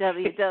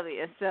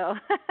www, so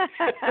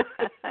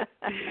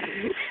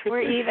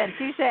we're even.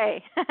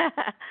 Touche.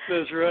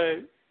 That's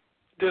right.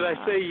 Did I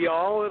say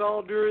y'all at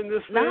all during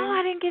this thing? No,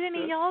 I didn't get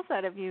any y'alls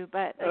out of you,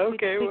 but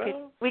okay,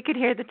 we could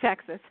hear the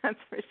Texas, that's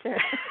for sure.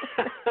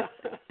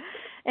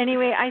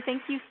 Anyway, I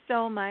thank you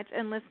so much.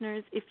 And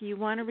listeners, if you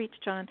want to reach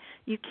John,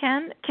 you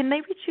can. Can they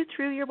reach you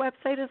through your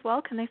website as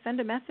well? Can they send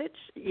a message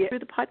through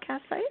the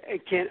podcast site?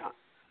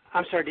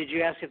 I'm sorry, did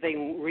you ask if they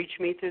can reach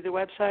me through the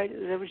website?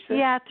 Is that what you said?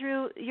 Yeah,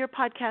 through your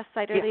podcast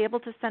site. Are they able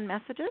to send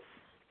messages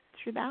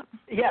through that?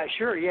 Yeah,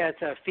 sure. Yeah,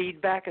 it's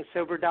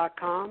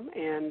feedback@sober.com,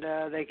 and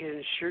they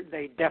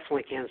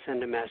definitely can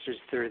send a message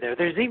through there.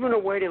 There's even a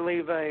way to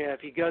leave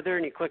if you go there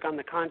and you click on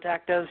the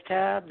Contact Us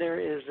tab, there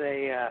is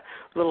a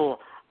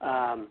little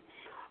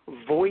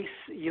voice.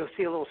 You'll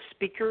see a little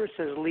speaker. It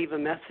says leave a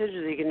message.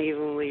 You can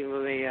even leave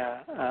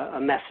a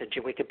message,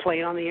 and we could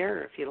play it on the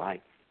air if you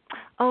like.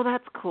 Oh,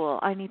 that's cool.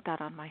 I need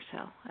that on my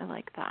show. I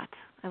like that.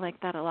 I like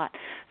that a lot.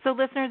 So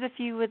listeners, if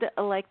you would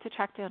like to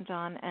track down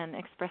John and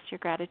express your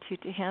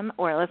gratitude to him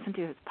or listen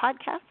to his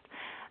podcast,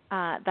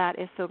 that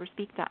is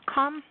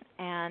soberspeak.com.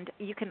 And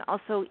you can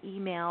also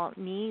email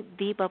me,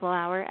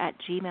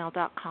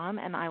 thebubblehour@gmail.com,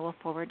 and I will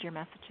forward your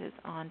messages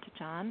on to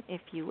John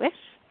if you wish.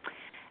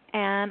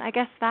 And I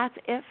guess that's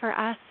it for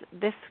us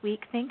this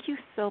week. Thank you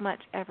so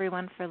much,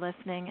 everyone, for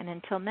listening. And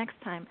until next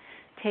time,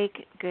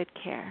 take good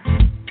care.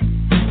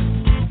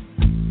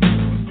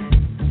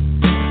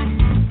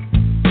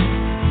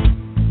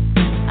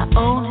 I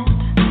own it,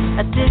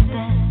 I did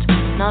that,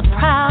 not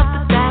proud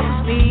that that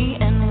was me.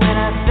 And when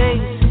I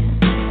face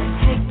it, I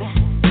take back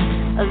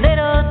a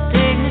little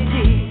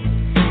dignity,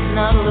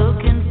 not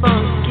looking for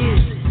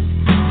excuses.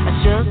 I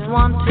just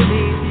want to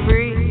be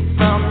free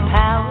from the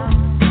power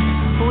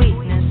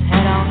weakness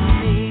had on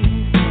me.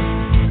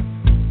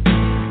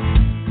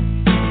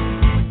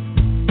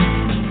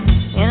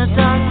 In a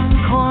dark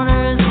corner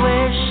is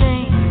where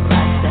shame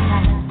likes to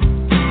hide.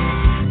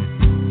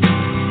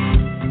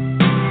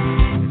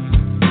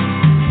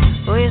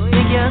 Oh, you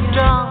think you're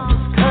strong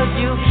just 'cause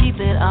you keep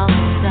it all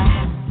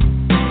inside.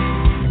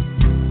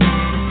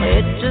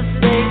 It just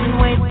stays and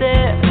waits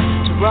there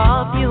to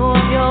rob you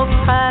of your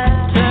pride.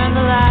 Turn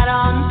the light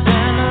on,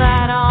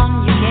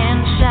 you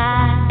can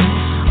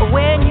shine.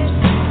 When you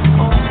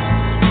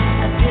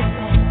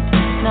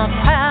not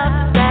proud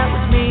that that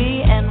was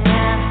me, and when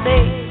I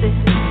face it,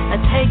 I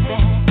take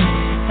back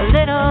a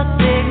little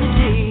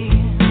dignity.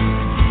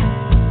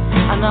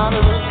 I'm not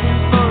looking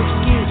for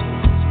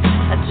excuses,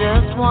 I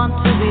just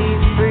want to be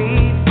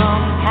free from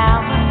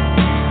power.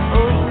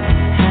 Oh,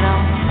 and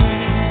on me.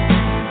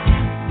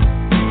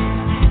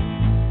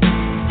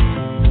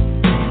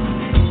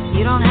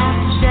 You don't have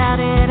to shout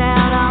it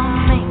out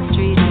on Main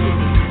Street to be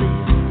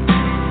clear.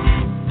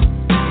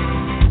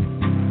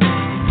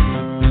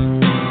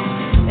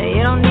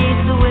 You don't need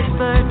to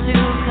whisper to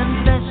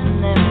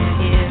confession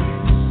every ear.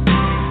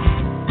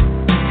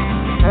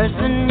 The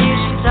person you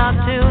should talk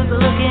to is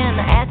looking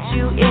at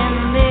you in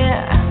the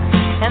mirror,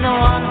 and the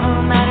one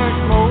who matters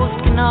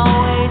most can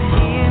always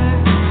hear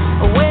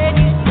when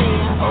you say,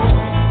 oh, I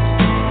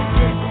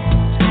did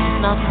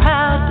that. Not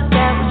proud that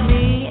that was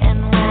me,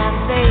 and when I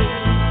say it,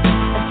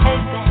 I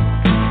take back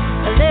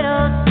a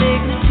little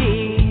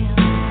dignity.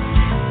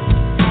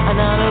 I'm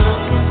not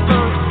looking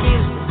for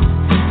excuses,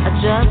 I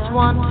just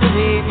want to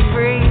be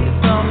free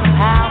from the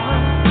power.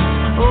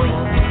 Oh,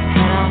 you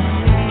had on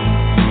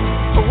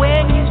me.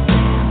 When you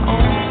say, oh,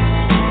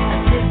 I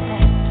did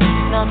that,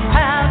 not